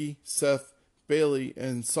Becky, Seth, Bayley,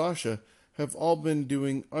 and Sasha have all been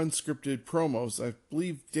doing unscripted promos. I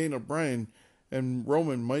believe Dana Bryan and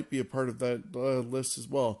Roman might be a part of that list as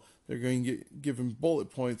well. They're going to get given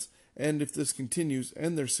bullet points, and if this continues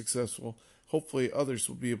and they're successful, hopefully others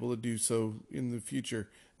will be able to do so in the future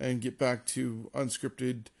and get back to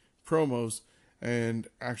unscripted promos and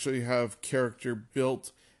actually have character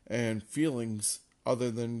built and feelings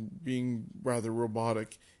other than being rather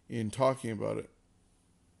robotic in talking about it.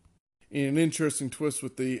 In an interesting twist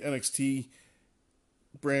with the NXT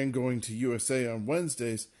brand going to USA on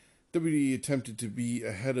Wednesdays, WWE attempted to be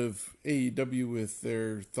ahead of AEW with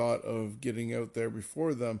their thought of getting out there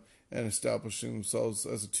before them and establishing themselves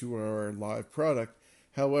as a 2-hour live product.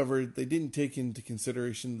 However, they didn't take into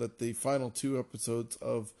consideration that the final 2 episodes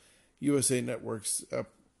of USA Network's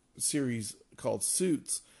series called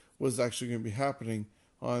Suits was actually going to be happening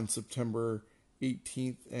on September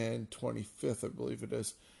 18th and 25th, I believe it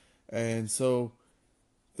is. And so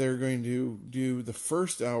they're going to do the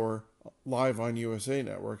first hour live on USA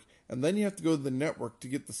Network, and then you have to go to the network to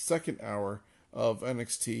get the second hour of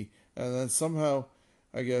NXT, and then somehow,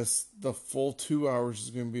 I guess, the full 2 hours is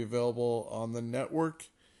going to be available on the network,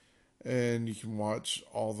 and you can watch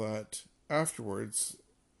all that afterwards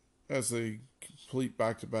as a complete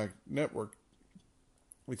back-to-back network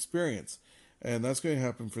experience. And that's going to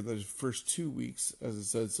happen for the first 2 weeks, as it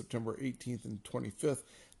said, September 18th and 25th.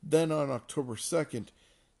 Then on October 2nd,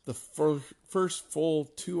 the first full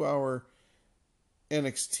 2-hour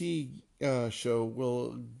NXT show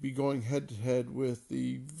will be going head-to-head with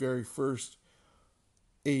the very first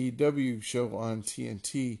AEW show on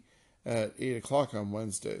TNT at 8 o'clock on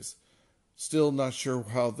Wednesdays. Still not sure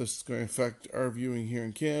how this is going to affect our viewing here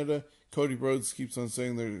in Canada. Cody Rhodes keeps on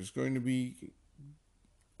saying there's going to be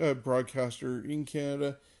a broadcaster in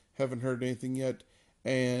Canada. Haven't heard anything yet.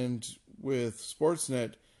 And with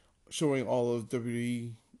Sportsnet showing all of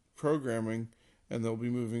WWE programming, and they'll be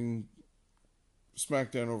moving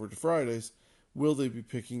SmackDown over to Fridays, will they be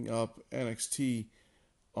picking up NXT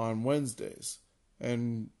on Wednesdays?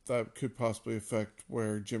 And that could possibly affect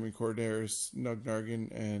where Jimmy Corderas, Nug Nargan,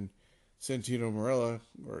 and Santino Marella,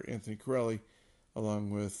 or Anthony Corelli,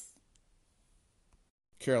 along with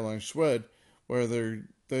Caroline Schwed, where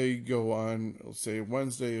they go on, let's say,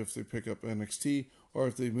 Wednesday if they pick up NXT, or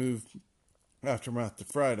if they move Aftermath to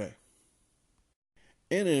Friday.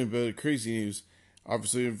 And in a bit of crazy news,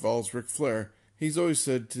 obviously it involves Ric Flair. He's always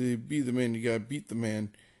said to be the man, you gotta beat the man,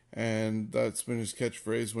 and that's been his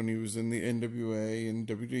catchphrase when he was in the NWA and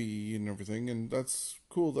WWE and everything, and that's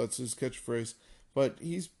cool, that's his catchphrase. But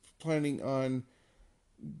he's planning on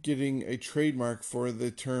getting a trademark for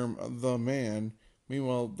the term the man.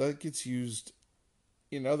 Meanwhile, that gets used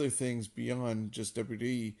in other things beyond just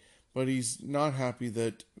WWE, but he's not happy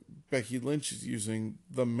that Becky Lynch is using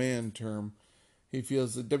the man term. He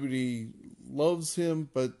feels that WWE loves him,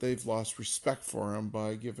 but they've lost respect for him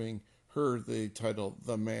by giving her the title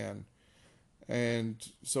the man. And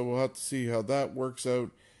so we'll have to see how that works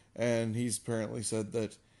out. And he's apparently said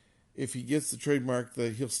that if he gets the trademark,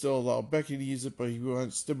 that he'll still allow Becky to use it, but he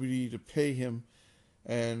wants WWE to pay him.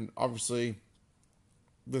 And obviously,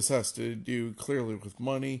 this has to do clearly with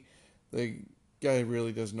money. The guy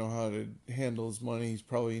really doesn't know how to handle his money. He's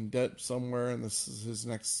probably in debt somewhere, and this is his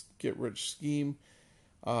next get-rich scheme.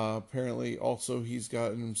 Apparently, also, he's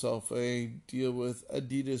gotten himself a deal with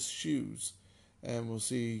Adidas shoes, and we'll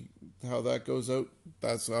see how that goes out.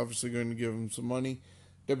 That's obviously going to give him some money.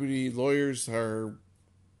 WWE lawyers are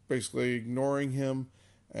basically ignoring him,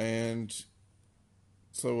 and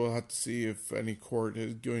so we'll have to see if any court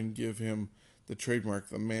is going to give him the trademark,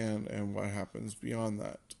 the man, and what happens beyond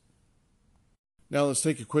that. Now let's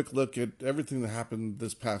take a quick look at everything that happened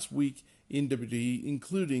this past week in WWE,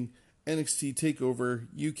 including NXT TakeOver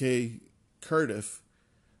UK Cardiff,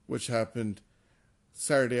 which happened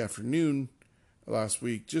Saturday afternoon last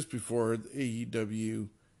week, just before the AEW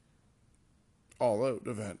All Out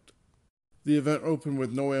event. The event opened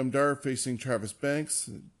with Noam Dar facing Travis Banks.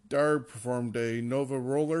 Dar performed a Nova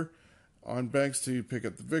Roller on Banks to pick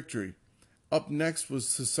up the victory. Up next was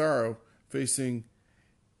Cesaro facing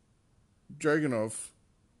Dragunov,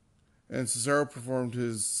 and Cesaro performed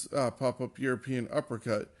his pop-up European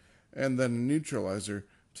uppercut and then a neutralizer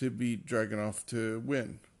to beat Dragunov to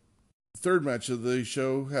win. The third match of the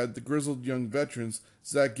show had the grizzled young veterans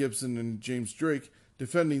Zach Gibson and James Drake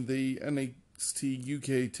defending the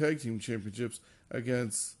NXT UK Tag Team Championships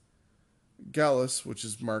against Gallus, which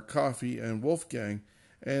is Mark Coffey, and Wolfgang,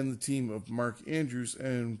 and the team of Mark Andrews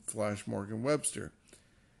and Flash Morgan Webster.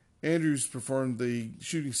 Andrews performed the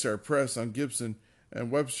shooting star press on Gibson,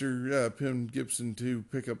 and Webster pinned Gibson to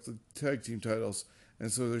pick up the tag team titles,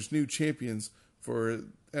 and so there's new champions for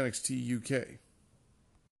NXT UK.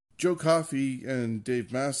 Joe Coffey and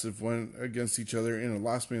Dave Mastiff went against each other in a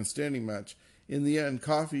last man standing match. In the end,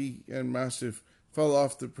 Coffey and Mastiff fell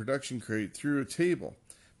off the production crate through a table.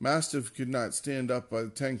 Mastiff could not stand up by the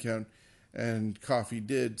 10 count, and Coffey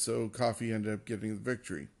did, so Coffey ended up getting the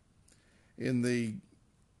victory. In the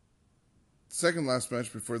second last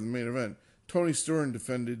match before the main event, Toni Storm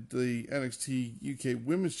defended the NXT UK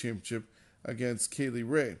Women's Championship against Kaylee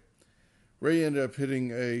Ray. Ray ended up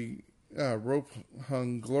hitting a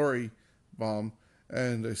rope-hung glory bomb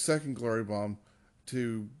and a second glory bomb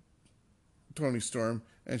to Toni Storm,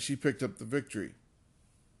 and she picked up the victory.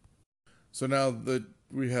 So now that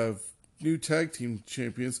we have new tag team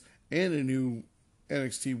champions and a new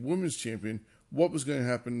NXT Women's Champion, what was going to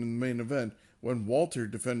happen in the main event when Walter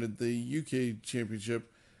defended the UK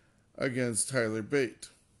Championship against Tyler Bate?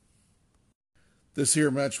 This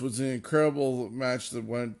here match was an incredible match that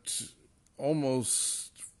went almost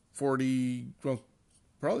probably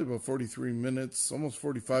about 43 minutes, almost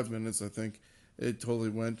 45 minutes, I think it totally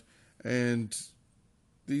went. And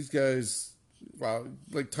these guys, wow,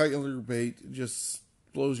 like Tyler Bate just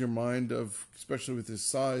blows your mind, especially with his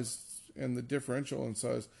size and the differential in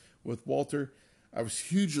size with Walter. I was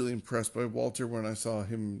hugely impressed by Walter when I saw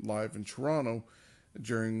him live in Toronto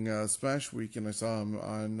during Smash Week, and I saw him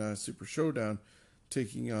on Super Showdown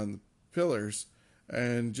taking on the Pillars,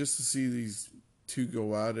 and just to see these two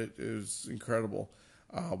go at it is incredible.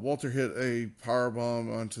 Walter hit a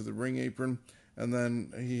powerbomb onto the ring apron, and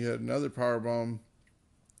then he had another powerbomb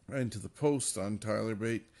into the post on Tyler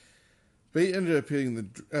Bate. Bate ended up hitting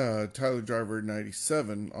the Tyler Driver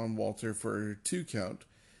 97 on Walter for a 2 count.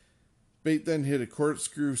 Bate then hit a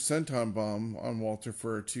corkscrew senton bomb on Walter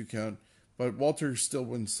for a 2 count, but Walter still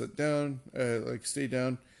wouldn't stay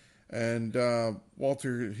down, and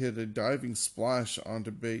Walter hit a diving splash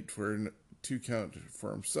onto Bate for a 2 count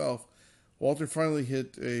for himself. Walter finally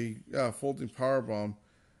hit a folding powerbomb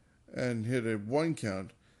and hit a 1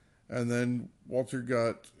 count, and then Walter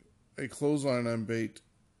got a clothesline on Bate,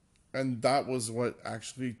 and that was what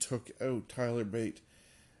actually took out Tyler Bate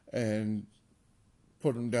and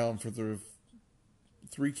put him down for the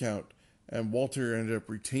 3 count, and Walter ended up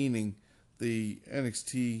retaining the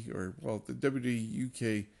the WWE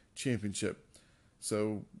UK Championship.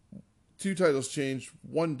 So 2 titles changed,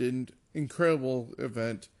 1 didn't. Incredible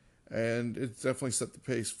event, and it definitely set the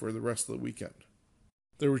pace for the rest of the weekend.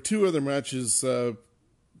 There were 2 other matches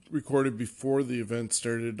recorded before the event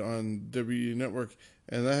started on WWE Network,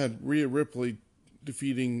 and that had Rhea Ripley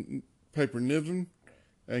defeating Piper Niven,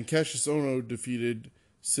 and Cassius Ohno defeated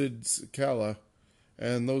Sid Scala,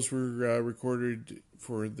 and those were recorded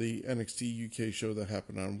for the NXT UK show that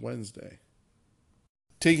happened on Wednesday.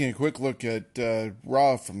 Taking a quick look at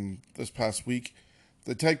Raw from this past week,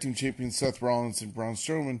 the tag team champions Seth Rollins and Braun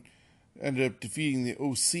Strowman ended up defeating the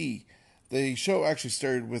OC. The show actually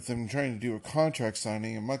started with them trying to do a contract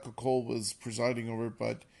signing, and Michael Cole was presiding over it,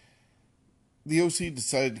 but the OC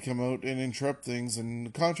decided to come out and interrupt things, and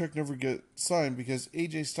the contract never got signed because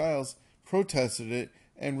AJ Styles protested it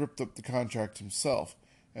and ripped up the contract himself.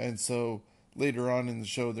 And so later on in the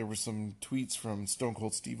show, there were some tweets from Stone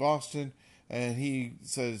Cold Steve Austin, and he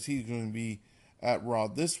says he's going to be at Raw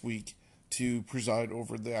this week to preside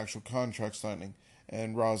over the actual contract signing.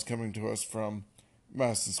 And Raw is coming to us from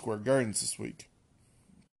Madison Square Gardens this week.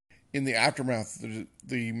 In the aftermath of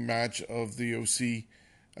the match of the OC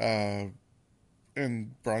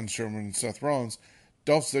and Braun Strowman and Seth Rollins,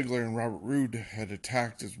 Dolph Ziggler and Robert Roode had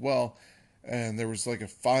attacked as well, and there was like a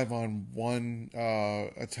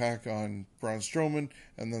 5-on-1 attack on Braun Strowman,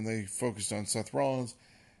 and then they focused on Seth Rollins.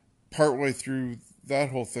 Partway through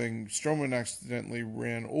that whole thing, Strowman accidentally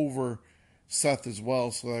ran over Seth as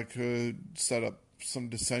well, so that could set up some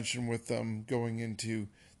dissension with them going into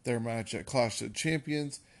their match at Clash of the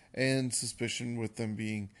Champions, and suspicion with them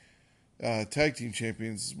being tag team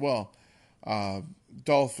champions as well.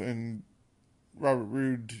 Dolph and Robert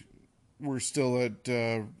Roode were still at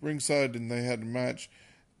ringside, and they had a match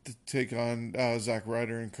to take on Zack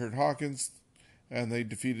Ryder and Kurt Hawkins, and they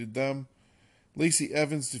defeated them. Lacey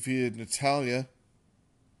Evans defeated Natalya.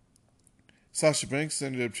 Sasha Banks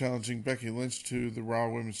ended up challenging Becky Lynch to the Raw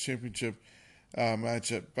Women's Championship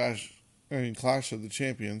match at Clash of the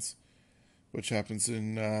Champions, which happens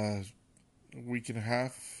in a week and a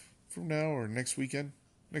half from now, or next weekend,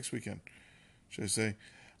 should I say.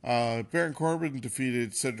 Baron Corbin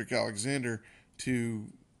defeated Cedric Alexander to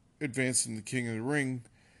advance in the King of the Ring.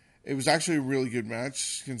 It was actually a really good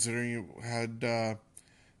match, considering it had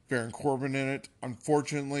Baron Corbin in it.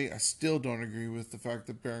 Unfortunately, I still don't agree with the fact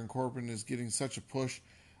that Baron Corbin is getting such a push.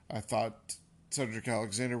 I thought Cedric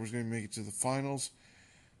Alexander was going to make it to the finals,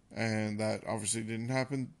 and that obviously didn't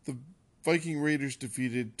happen. The Viking Raiders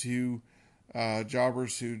defeated two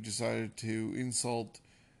jobbers who decided to insult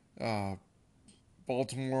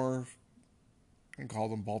Baltimore and call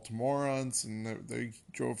them Baltimoreans, and they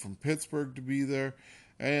drove from Pittsburgh to be there,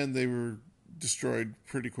 and they were destroyed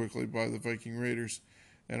pretty quickly by the Viking Raiders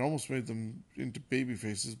and almost made them into baby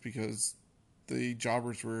faces because the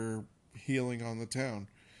jobbers were healing on the town.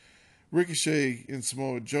 Ricochet and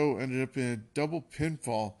Samoa Joe ended up in a double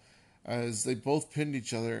pinfall as they both pinned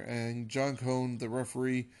each other, and John Cone, the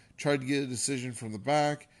referee, tried to get a decision from the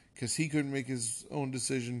back because he couldn't make his own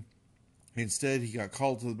decision. Instead, he got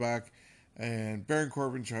called to the back, and Baron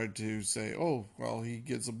Corbin tried to say, oh, well, he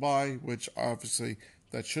gets a bye, which obviously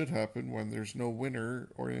that should happen when there's no winner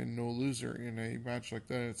or no loser in a match like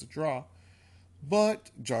that. It's a draw.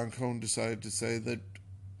 But John Cone decided to say that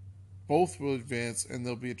both will advance, and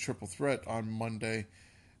there'll be a triple threat on Monday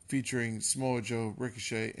featuring Samoa Joe,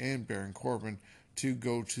 Ricochet, and Baron Corbin to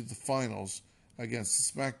go to the finals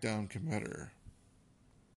against the SmackDown competitor.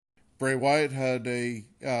 Bray Wyatt had a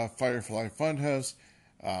Firefly Funhouse.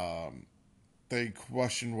 They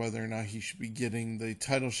questioned whether or not he should be getting the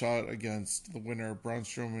title shot against the winner of Braun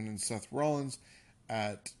Strowman and Seth Rollins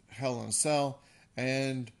at Hell in a Cell.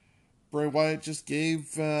 And Bray Wyatt just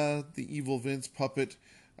gave the evil Vince puppet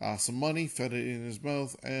some money, fed it in his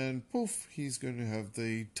mouth, and poof, he's going to have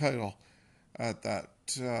the title at that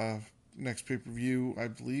next pay-per-view, I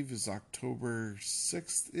believe, is October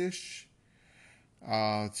 6th-ish.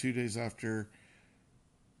 2 days after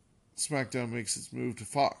SmackDown makes its move to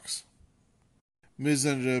Fox. Miz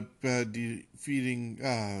ended up defeating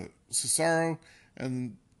Cesaro,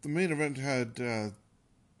 and the main event had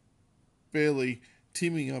Bayley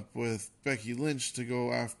teaming up with Becky Lynch to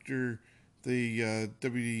go after the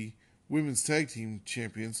WWE Women's Tag Team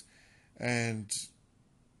Champions, and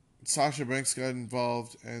Sasha Banks got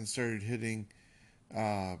involved and started hitting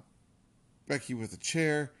Becky with a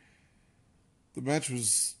chair. The match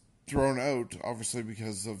was thrown out, obviously,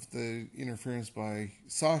 because of the interference by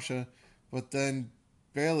Sasha, but then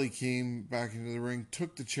Bayley came back into the ring,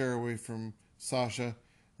 took the chair away from Sasha,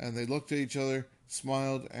 and they looked at each other,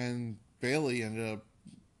 smiled, and Bayley ended up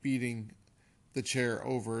beating the chair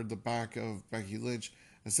over the back of Becky Lynch,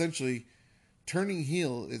 essentially turning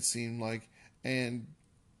heel, it seemed like, and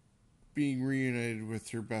being reunited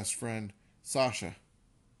with her best friend, Sasha.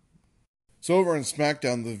 So over on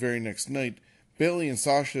SmackDown the very next night, Bayley and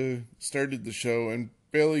Sasha started the show, and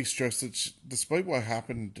Bayley stressed that despite what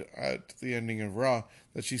happened at the ending of Raw,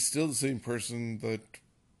 that she's still the same person that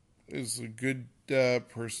is a good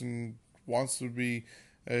person, wants to be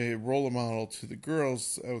a role model to the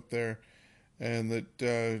girls out there, and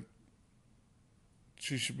that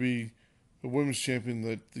she should be a women's champion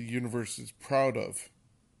that the universe is proud of.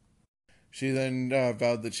 She then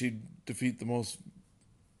vowed that she'd defeat the most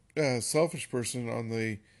selfish person on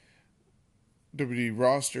the WWE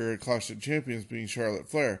roster at Clash of Champions being Charlotte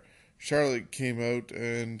Flair. Charlotte came out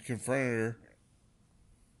and confronted her.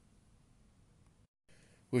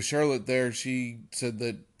 With Charlotte there, she said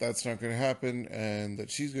that that's not going to happen and that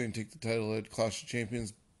she's going to take the title at Clash of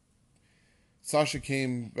Champions. Sasha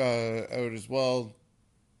came out as well.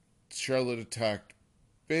 Charlotte attacked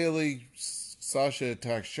Bayley. Sasha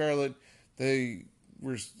attacked Charlotte. They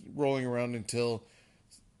were rolling around until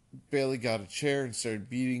Bayley got a chair and started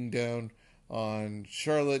beating down on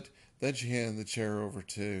Charlotte. Then she handed the chair over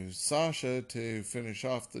to Sasha to finish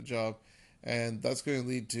off the job. And that's going to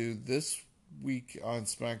lead to this week on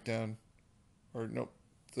SmackDown, or nope,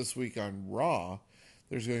 this week on Raw.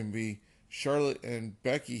 There's going to be Charlotte and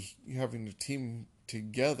Becky having to team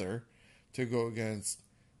together to go against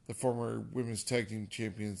the former women's tag team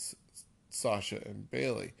champions Sasha and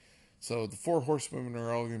Bayley. So the four horsewomen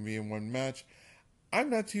are all going to be in one match. I'm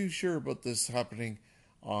not too sure about this happening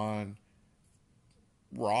on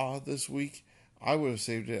Raw this week. I would have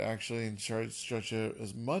saved it actually and tried to stretch it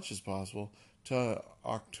as much as possible to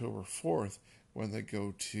October 4th when they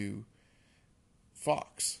go to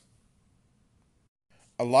Fox.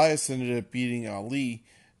 Elias ended up beating Ali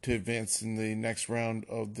to advance in the next round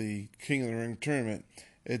of the King of the Ring tournament.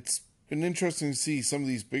 It's been interesting to see some of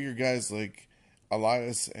these bigger guys like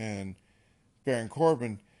Elias and Baron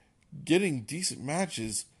Corbin getting decent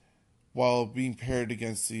matches while being paired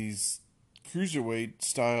against these cruiserweight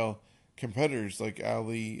style competitors like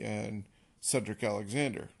Ali and Cedric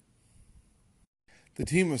Alexander. The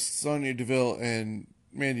team of Sonya Deville and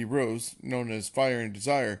Mandy Rose, known as Fire and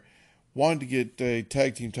Desire, wanted to get a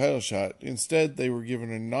tag team title shot. Instead, they were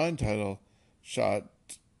given a non-title shot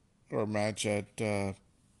or match at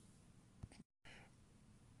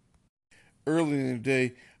early in the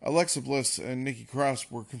day. Alexa Bliss and Nikki Cross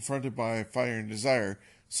were confronted by Fire and Desire,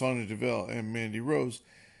 Sonya Deville, and Mandy Rose,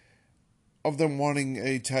 of them wanting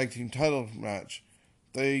a tag team title match.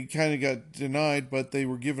 They kind of got denied, but they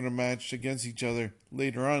were given a match against each other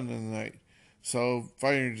later on in the night. So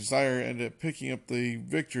Fire and Desire ended up picking up the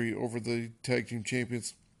victory over the tag team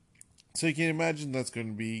champions. So you can imagine that's going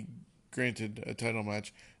to be granted a title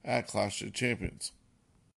match at Clash of Champions.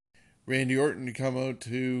 Randy Orton to come out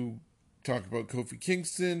to talk about Kofi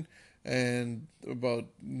Kingston and about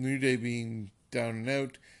New Day being down and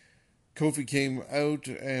out. Kofi came out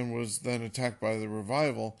and was then attacked by the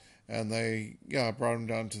Revival, and they brought him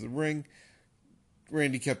down to the ring.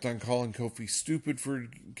 Randy kept on calling Kofi stupid for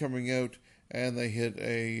coming out, and they hit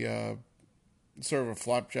a sort of a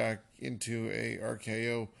flapjack into a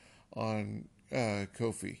RKO on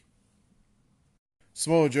Kofi.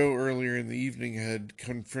 Samoa Joe earlier in the evening had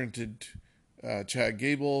confronted Chad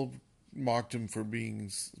Gable, mocked him for being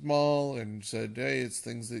small, and said, hey, it's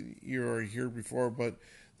things that you already heard before, but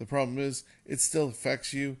the problem is it still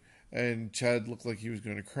affects you. And Chad looked like he was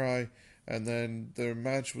going to cry. And then the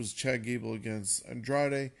match was Chad Gable against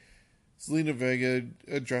Andrade. Zelina Vega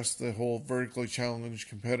addressed the whole vertically challenged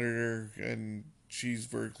competitor, and she's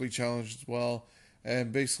vertically challenged as well,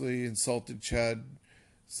 and basically insulted Chad,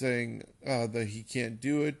 saying that he can't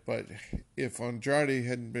do it, but if Andrade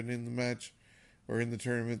hadn't been in the match or in the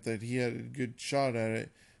tournament, that he had a good shot at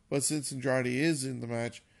it. But since Andrade is in the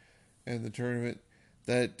match and the tournament,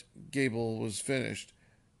 that Gable was finished.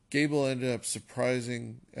 Gable ended up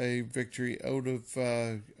surprising a victory out of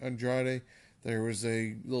Andrade. There was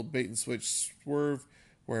a little bait and switch swerve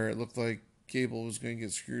where it looked like Gable was going to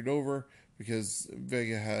get screwed over because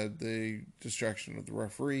Vega had the distraction of the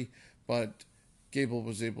referee, but Gable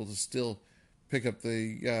was able to still pick up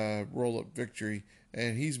the roll-up victory,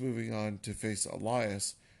 and he's moving on to face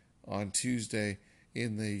Elias on Tuesday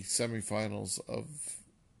in the semifinals of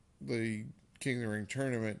the King of the Ring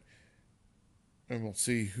tournament, and we'll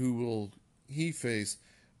see who will he face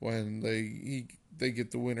when they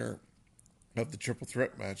get the winner of the triple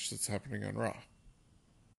threat match that's happening on Raw.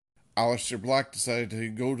 Aleister Black decided to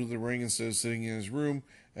go to the ring instead of sitting in his room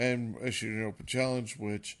and issued an open challenge,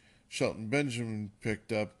 which Shelton Benjamin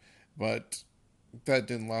picked up, but that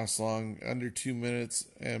didn't last long, under 2 minutes,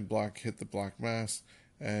 and Black hit the Black Mass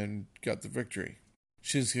and got the victory.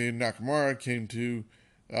 Shinsuke Nakamura came to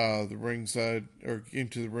the ringside, or came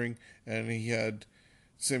to the ring, and he had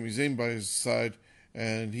Sami Zayn by his side,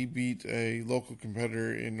 and he beat a local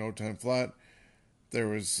competitor in no time flat. There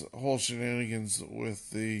was whole shenanigans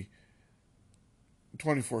with the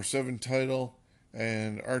 24/7 title,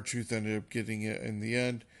 and R-Truth ended up getting it in the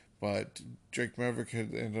end, but Drake Maverick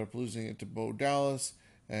had ended up losing it to Bo Dallas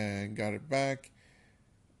and got it back.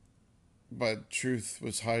 But Truth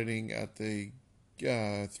was hiding at the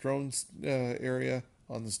thrones area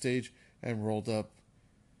on the stage and rolled up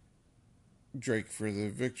Drake for the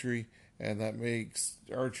victory, and that makes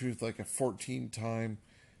R-Truth like a 14-time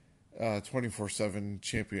 24/7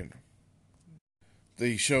 champion.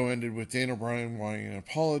 The show ended with Daniel Bryan wanting an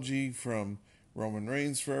apology from Roman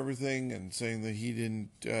Reigns for everything and saying that he didn't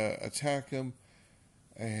attack him,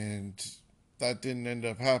 and that didn't end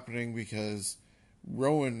up happening because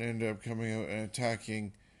Rowan ended up coming out and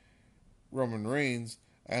attacking Roman Reigns,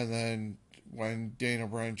 and then when Daniel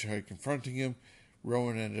Bryan tried confronting him,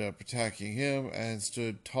 Rowan ended up attacking him and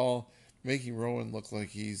stood tall, making Rowan look like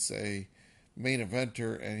he's a main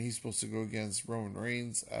eventer and he's supposed to go against Roman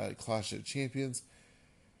Reigns at Clash of Champions.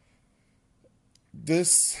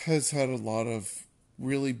 This has had a lot of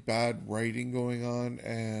really bad writing going on,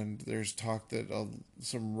 and there's talk that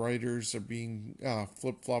some writers are being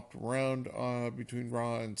flip-flopped around between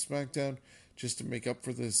Raw and SmackDown just to make up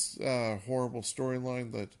for this horrible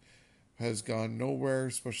storyline that has gone nowhere,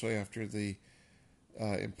 especially after the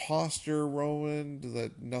imposter Rowan,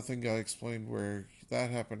 that nothing got explained where that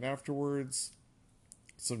happened afterwards.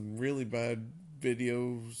 Some really bad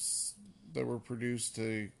videos that were produced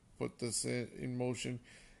to put this in motion,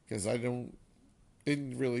 because I didn't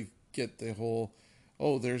really get the whole,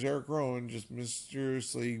 oh, there's Eric Rowan just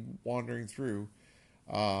mysteriously wandering through.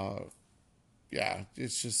 Yeah,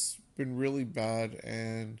 it's just been really bad,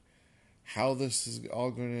 and how this is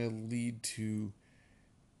all going to lead to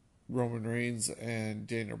Roman Reigns and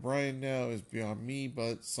Daniel Bryan now is beyond me,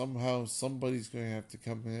 but somehow somebody's going to have to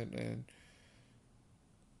come in and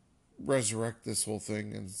resurrect this whole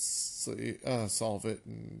thing and solve it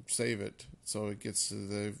and save it so it gets to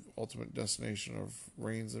the ultimate destination of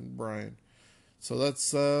Reigns and Bryan. So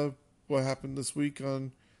that's what happened this week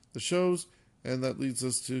on the shows, and that leads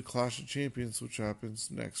us to Clash of Champions, which happens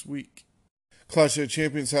next week. Clash of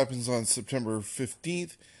Champions happens on September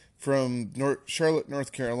 15th from Charlotte,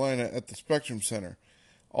 North Carolina at the Spectrum Center.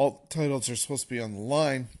 All titles are supposed to be on the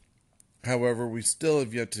line. However, we still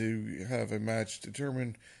have yet to have a match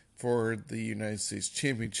determined for the United States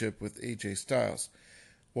Championship with AJ Styles.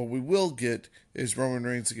 What we will get is Roman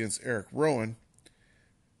Reigns against Eric Rowan,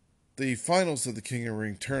 the finals of the King of the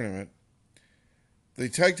Ring tournament. The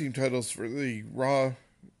tag team titles for the Raw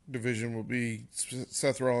division will be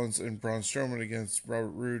Seth Rollins and Braun Strowman against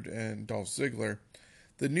Robert Roode and Dolph Ziggler.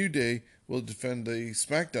 The New Day will defend the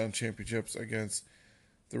SmackDown championships against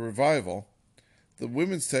the Revival. The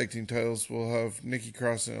women's tag team titles will have Nikki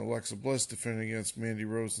Cross and Alexa Bliss defending against Mandy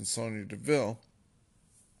Rose and Sonya Deville.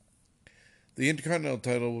 The Intercontinental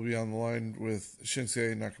title will be on the line with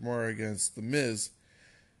Shinsuke Nakamura against The Miz.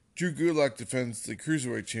 Drew Gulak defends the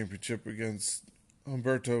Cruiserweight Championship against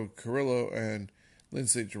Humberto Carrillo and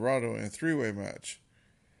Lince Dorado in a three-way match.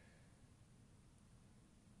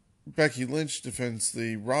 Becky Lynch defends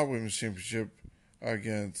the Raw Women's Championship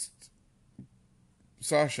against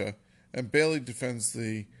Sasha, and Bayley defends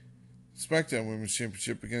the SmackDown Women's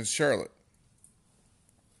Championship against Charlotte.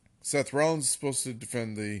 Seth Rollins is supposed to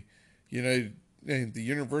defend the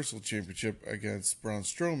Universal Championship against Braun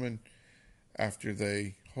Strowman after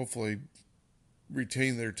they hopefully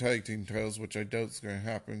retain their tag team titles, which I doubt is going to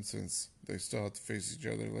happen since they still have to face each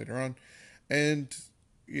other later on. And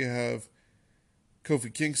you have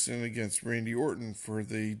Kofi Kingston against Randy Orton for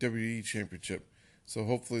the WWE Championship. So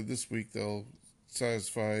hopefully this week they'll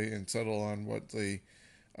satisfy and settle on what the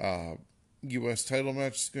U.S. title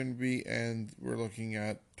match is going to be, and we're looking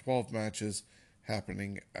at 12 matches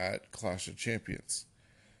happening at Clash of Champions.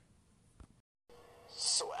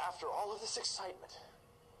 So after all of this excitement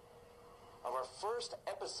of our first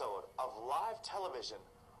episode of live television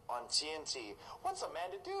on TNT, what's a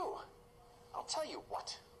man to do? I'll tell you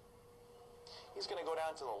what. He's going to go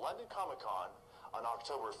down to the London Comic-Con on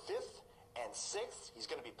October 5th and 6th. He's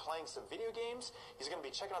going to be playing some video games. He's going to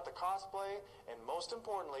be checking out the cosplay. And most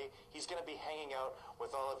importantly, he's going to be hanging out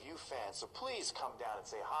with all of you fans. So please come down and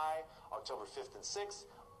say hi October 5th and 6th.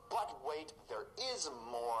 But wait, there is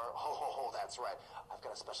more. Oh, that's right. I've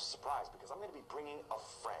got a special surprise because I'm going to be bringing a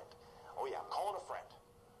friend. Oh yeah, I'm calling a friend.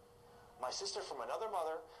 My sister from another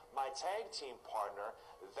mother, my tag team partner.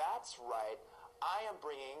 That's right. I am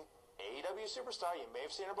bringing AEW superstar. You may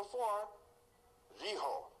have seen her before.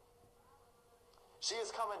 Riho. She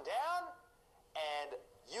is coming down, and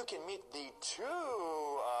you can meet the two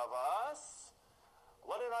of us.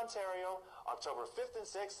 London, Ontario, October 5th and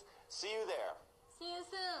 6th. See you there. See you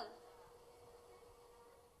soon.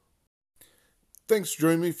 Thanks for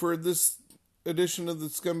joining me for this edition of the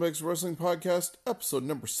Scumbags Wrestling Podcast, episode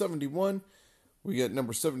number 71. We got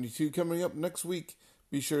number 72 coming up next week.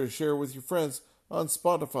 Be sure to share with your friends on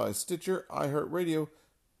Spotify, Stitcher, iHeartRadio,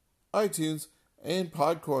 iTunes, and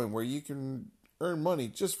Podcoin, where you can earn money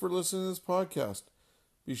just for listening to this podcast.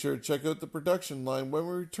 Be sure to check out the production line when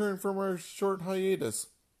we return from our short hiatus.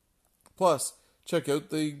 Plus, check out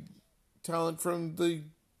the talent from the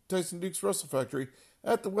Tyson Dukes Wrestle Factory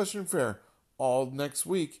at the Western Fair all next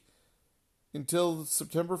week until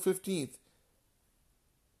September 15th,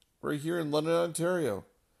 right here in London, Ontario.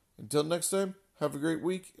 Until next time, have a great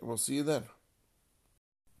week, and we'll see you then.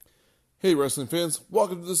 Hey, wrestling fans.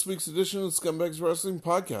 Welcome to this week's edition of the Scumbags Wrestling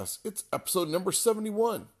Podcast. It's episode number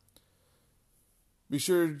 71. Be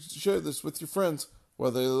sure to share this with your friends,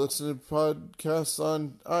 whether they listen to podcasts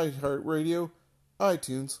on iHeartRadio,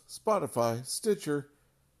 iTunes, Spotify, Stitcher,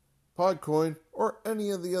 Podcoin, or any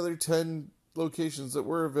of the other 10 locations that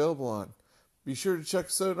we're available on. Be sure to check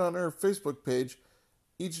us out on our Facebook page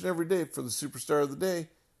each and every day for the Superstar of the Day,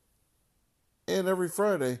 and every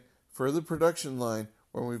Friday for the production line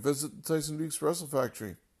when we visit the Tyson Dukes Wrestle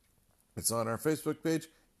Factory. It's on our Facebook page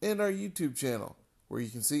and our YouTube channel, where you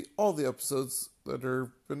can see all the episodes that have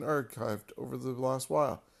been archived over the last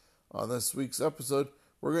while. On this week's episode,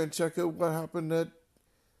 we're going to check out what happened at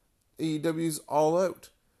AEW's All Out.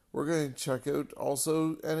 We're going to check out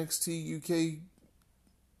also NXT UK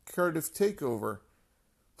Cardiff Takeover,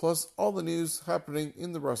 plus all the news happening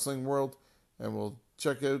in the wrestling world, and we'll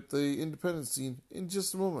check out the independent scene in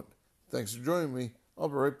just a moment. Thanks for joining me. I'll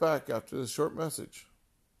be right back after this short message.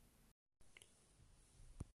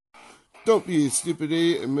 Don't be a stupid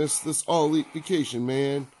idiot and miss this all-elite vacation,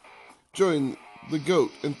 man. Join the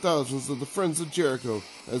GOAT and thousands of the Friends of Jericho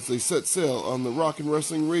as they set sail on the Rock and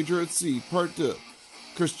Wrestling Rager at Sea Part 2.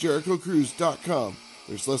 ChrisJerichoCruise.com.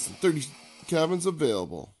 There's less than 30 cabins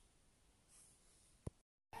available.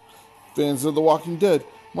 Fans of The Walking Dead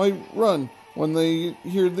might run when they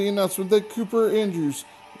hear the announcement that Cooper Andrews,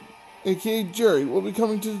 aka Jerry, will be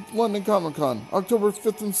coming to London Comic Con October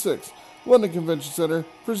 5th and 6th. London Convention Center,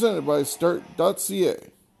 presented by Start.ca.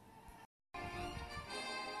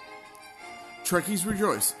 Trekkies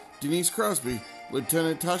rejoice. Denise Crosby,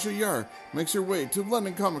 Lieutenant Tasha Yar, makes her way to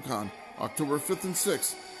London Comic Con October 5th and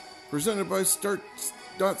 6th, presented by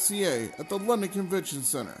Start.ca at the London Convention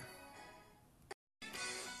Center.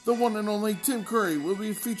 The one and only Tim Curry will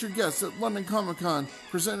be a featured guest at London Comic Con,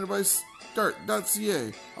 presented by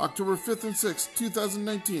Start.ca, October 5th and 6th,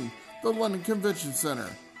 2019, the London Convention Center.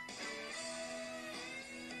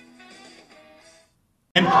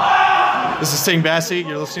 This is Sting Bassey.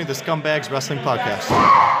 You're listening to the Scumbags Wrestling Podcast.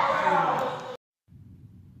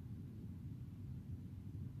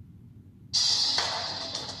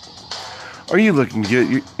 Are you looking to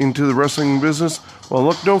get into the wrestling business? Well,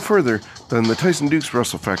 look no further than the Tyson Dukes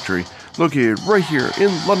Wrestle Factory, located right here in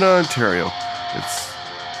London, Ontario.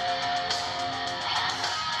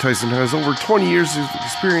 Tyson has over 20 years of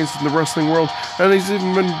experience in the wrestling world, and he's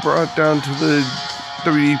even been brought down to the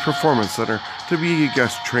WWE Performance Center to be a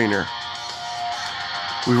guest trainer.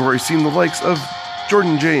 We've already seen the likes of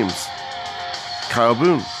Jordan James, Kyle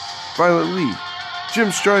Boone, Violet Lee,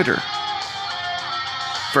 Jim Strider,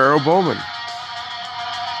 Pharaoh Bowman,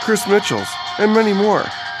 Chris Mitchells, and many more.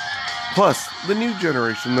 Plus, the new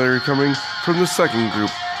generation that are coming from the second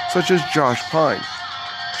group, such as Josh Pine,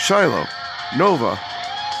 Shiloh, Nova,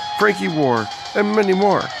 Frankie War, and many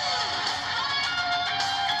more.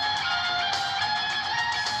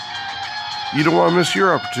 You don't want to miss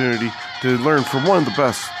your opportunity to learn from one of the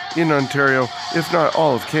best in Ontario, if not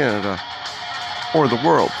all of Canada, or the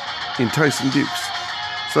world, in Tyson Dukes.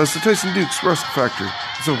 So that's the Tyson Dukes Wrestle Factory.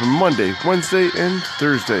 It's open Monday, Wednesday, and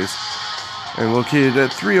Thursdays, and located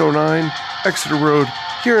at 309 Exeter Road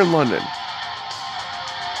here in London.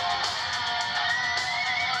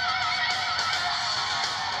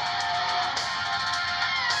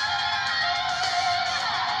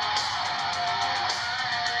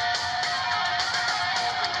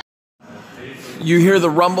 You hear the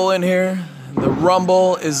rumble in here? The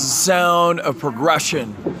rumble is the sound of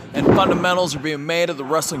progression, and fundamentals are being made at the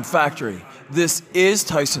Wrestling Factory. This is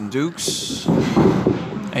Tyson Dukes,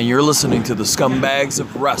 and you're listening to the Scumbags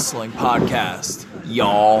of Wrestling Podcast,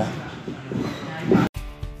 y'all.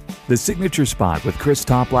 The Signature Spot with Chris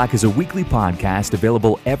Toplack is a weekly podcast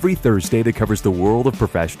available every Thursday that covers the world of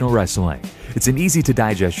professional wrestling. It's an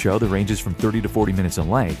easy-to-digest show that ranges from 30 to 40 minutes in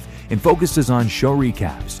length and focuses on show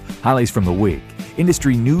recaps, highlights from the week,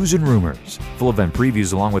 industry news and rumors, full event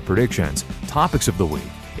previews along with predictions, topics of the week,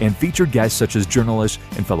 and featured guests such as journalists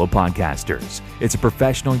and fellow podcasters. It's a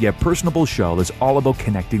professional yet personable show that's all about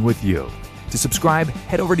connecting with you. To subscribe,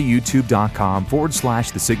 head over to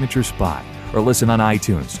youtube.com/The Signature Spot or listen on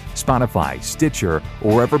iTunes, Spotify, Stitcher,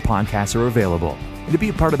 or wherever podcasts are available. And to be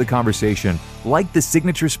a part of the conversation, like The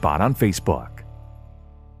Signature Spot on Facebook.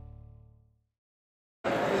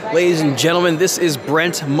 Ladies and gentlemen, this is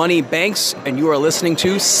Brent Money Banks, and you are listening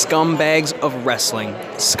to Scumbags of Wrestling.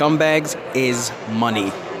 Scumbags is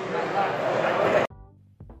money.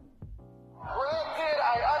 Granted,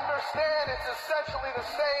 I understand it's essentially the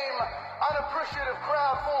same unappreciative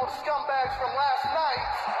crowd full of scumbags from last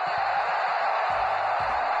night.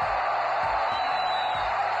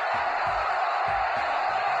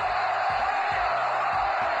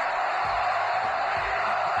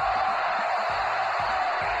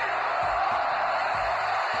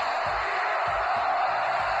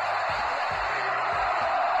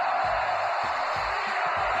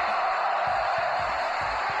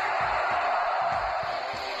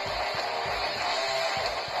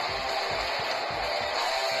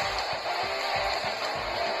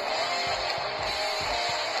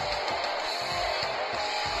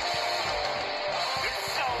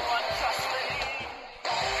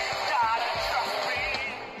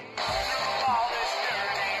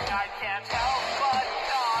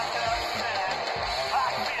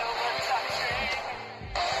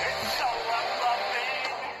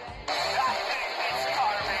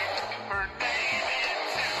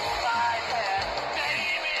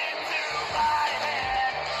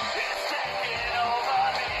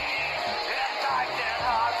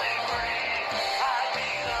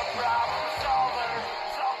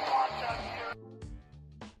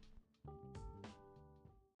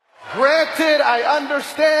 Granted, I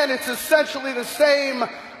understand it's essentially the same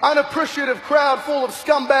unappreciative crowd full of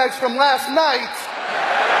scumbags from last night.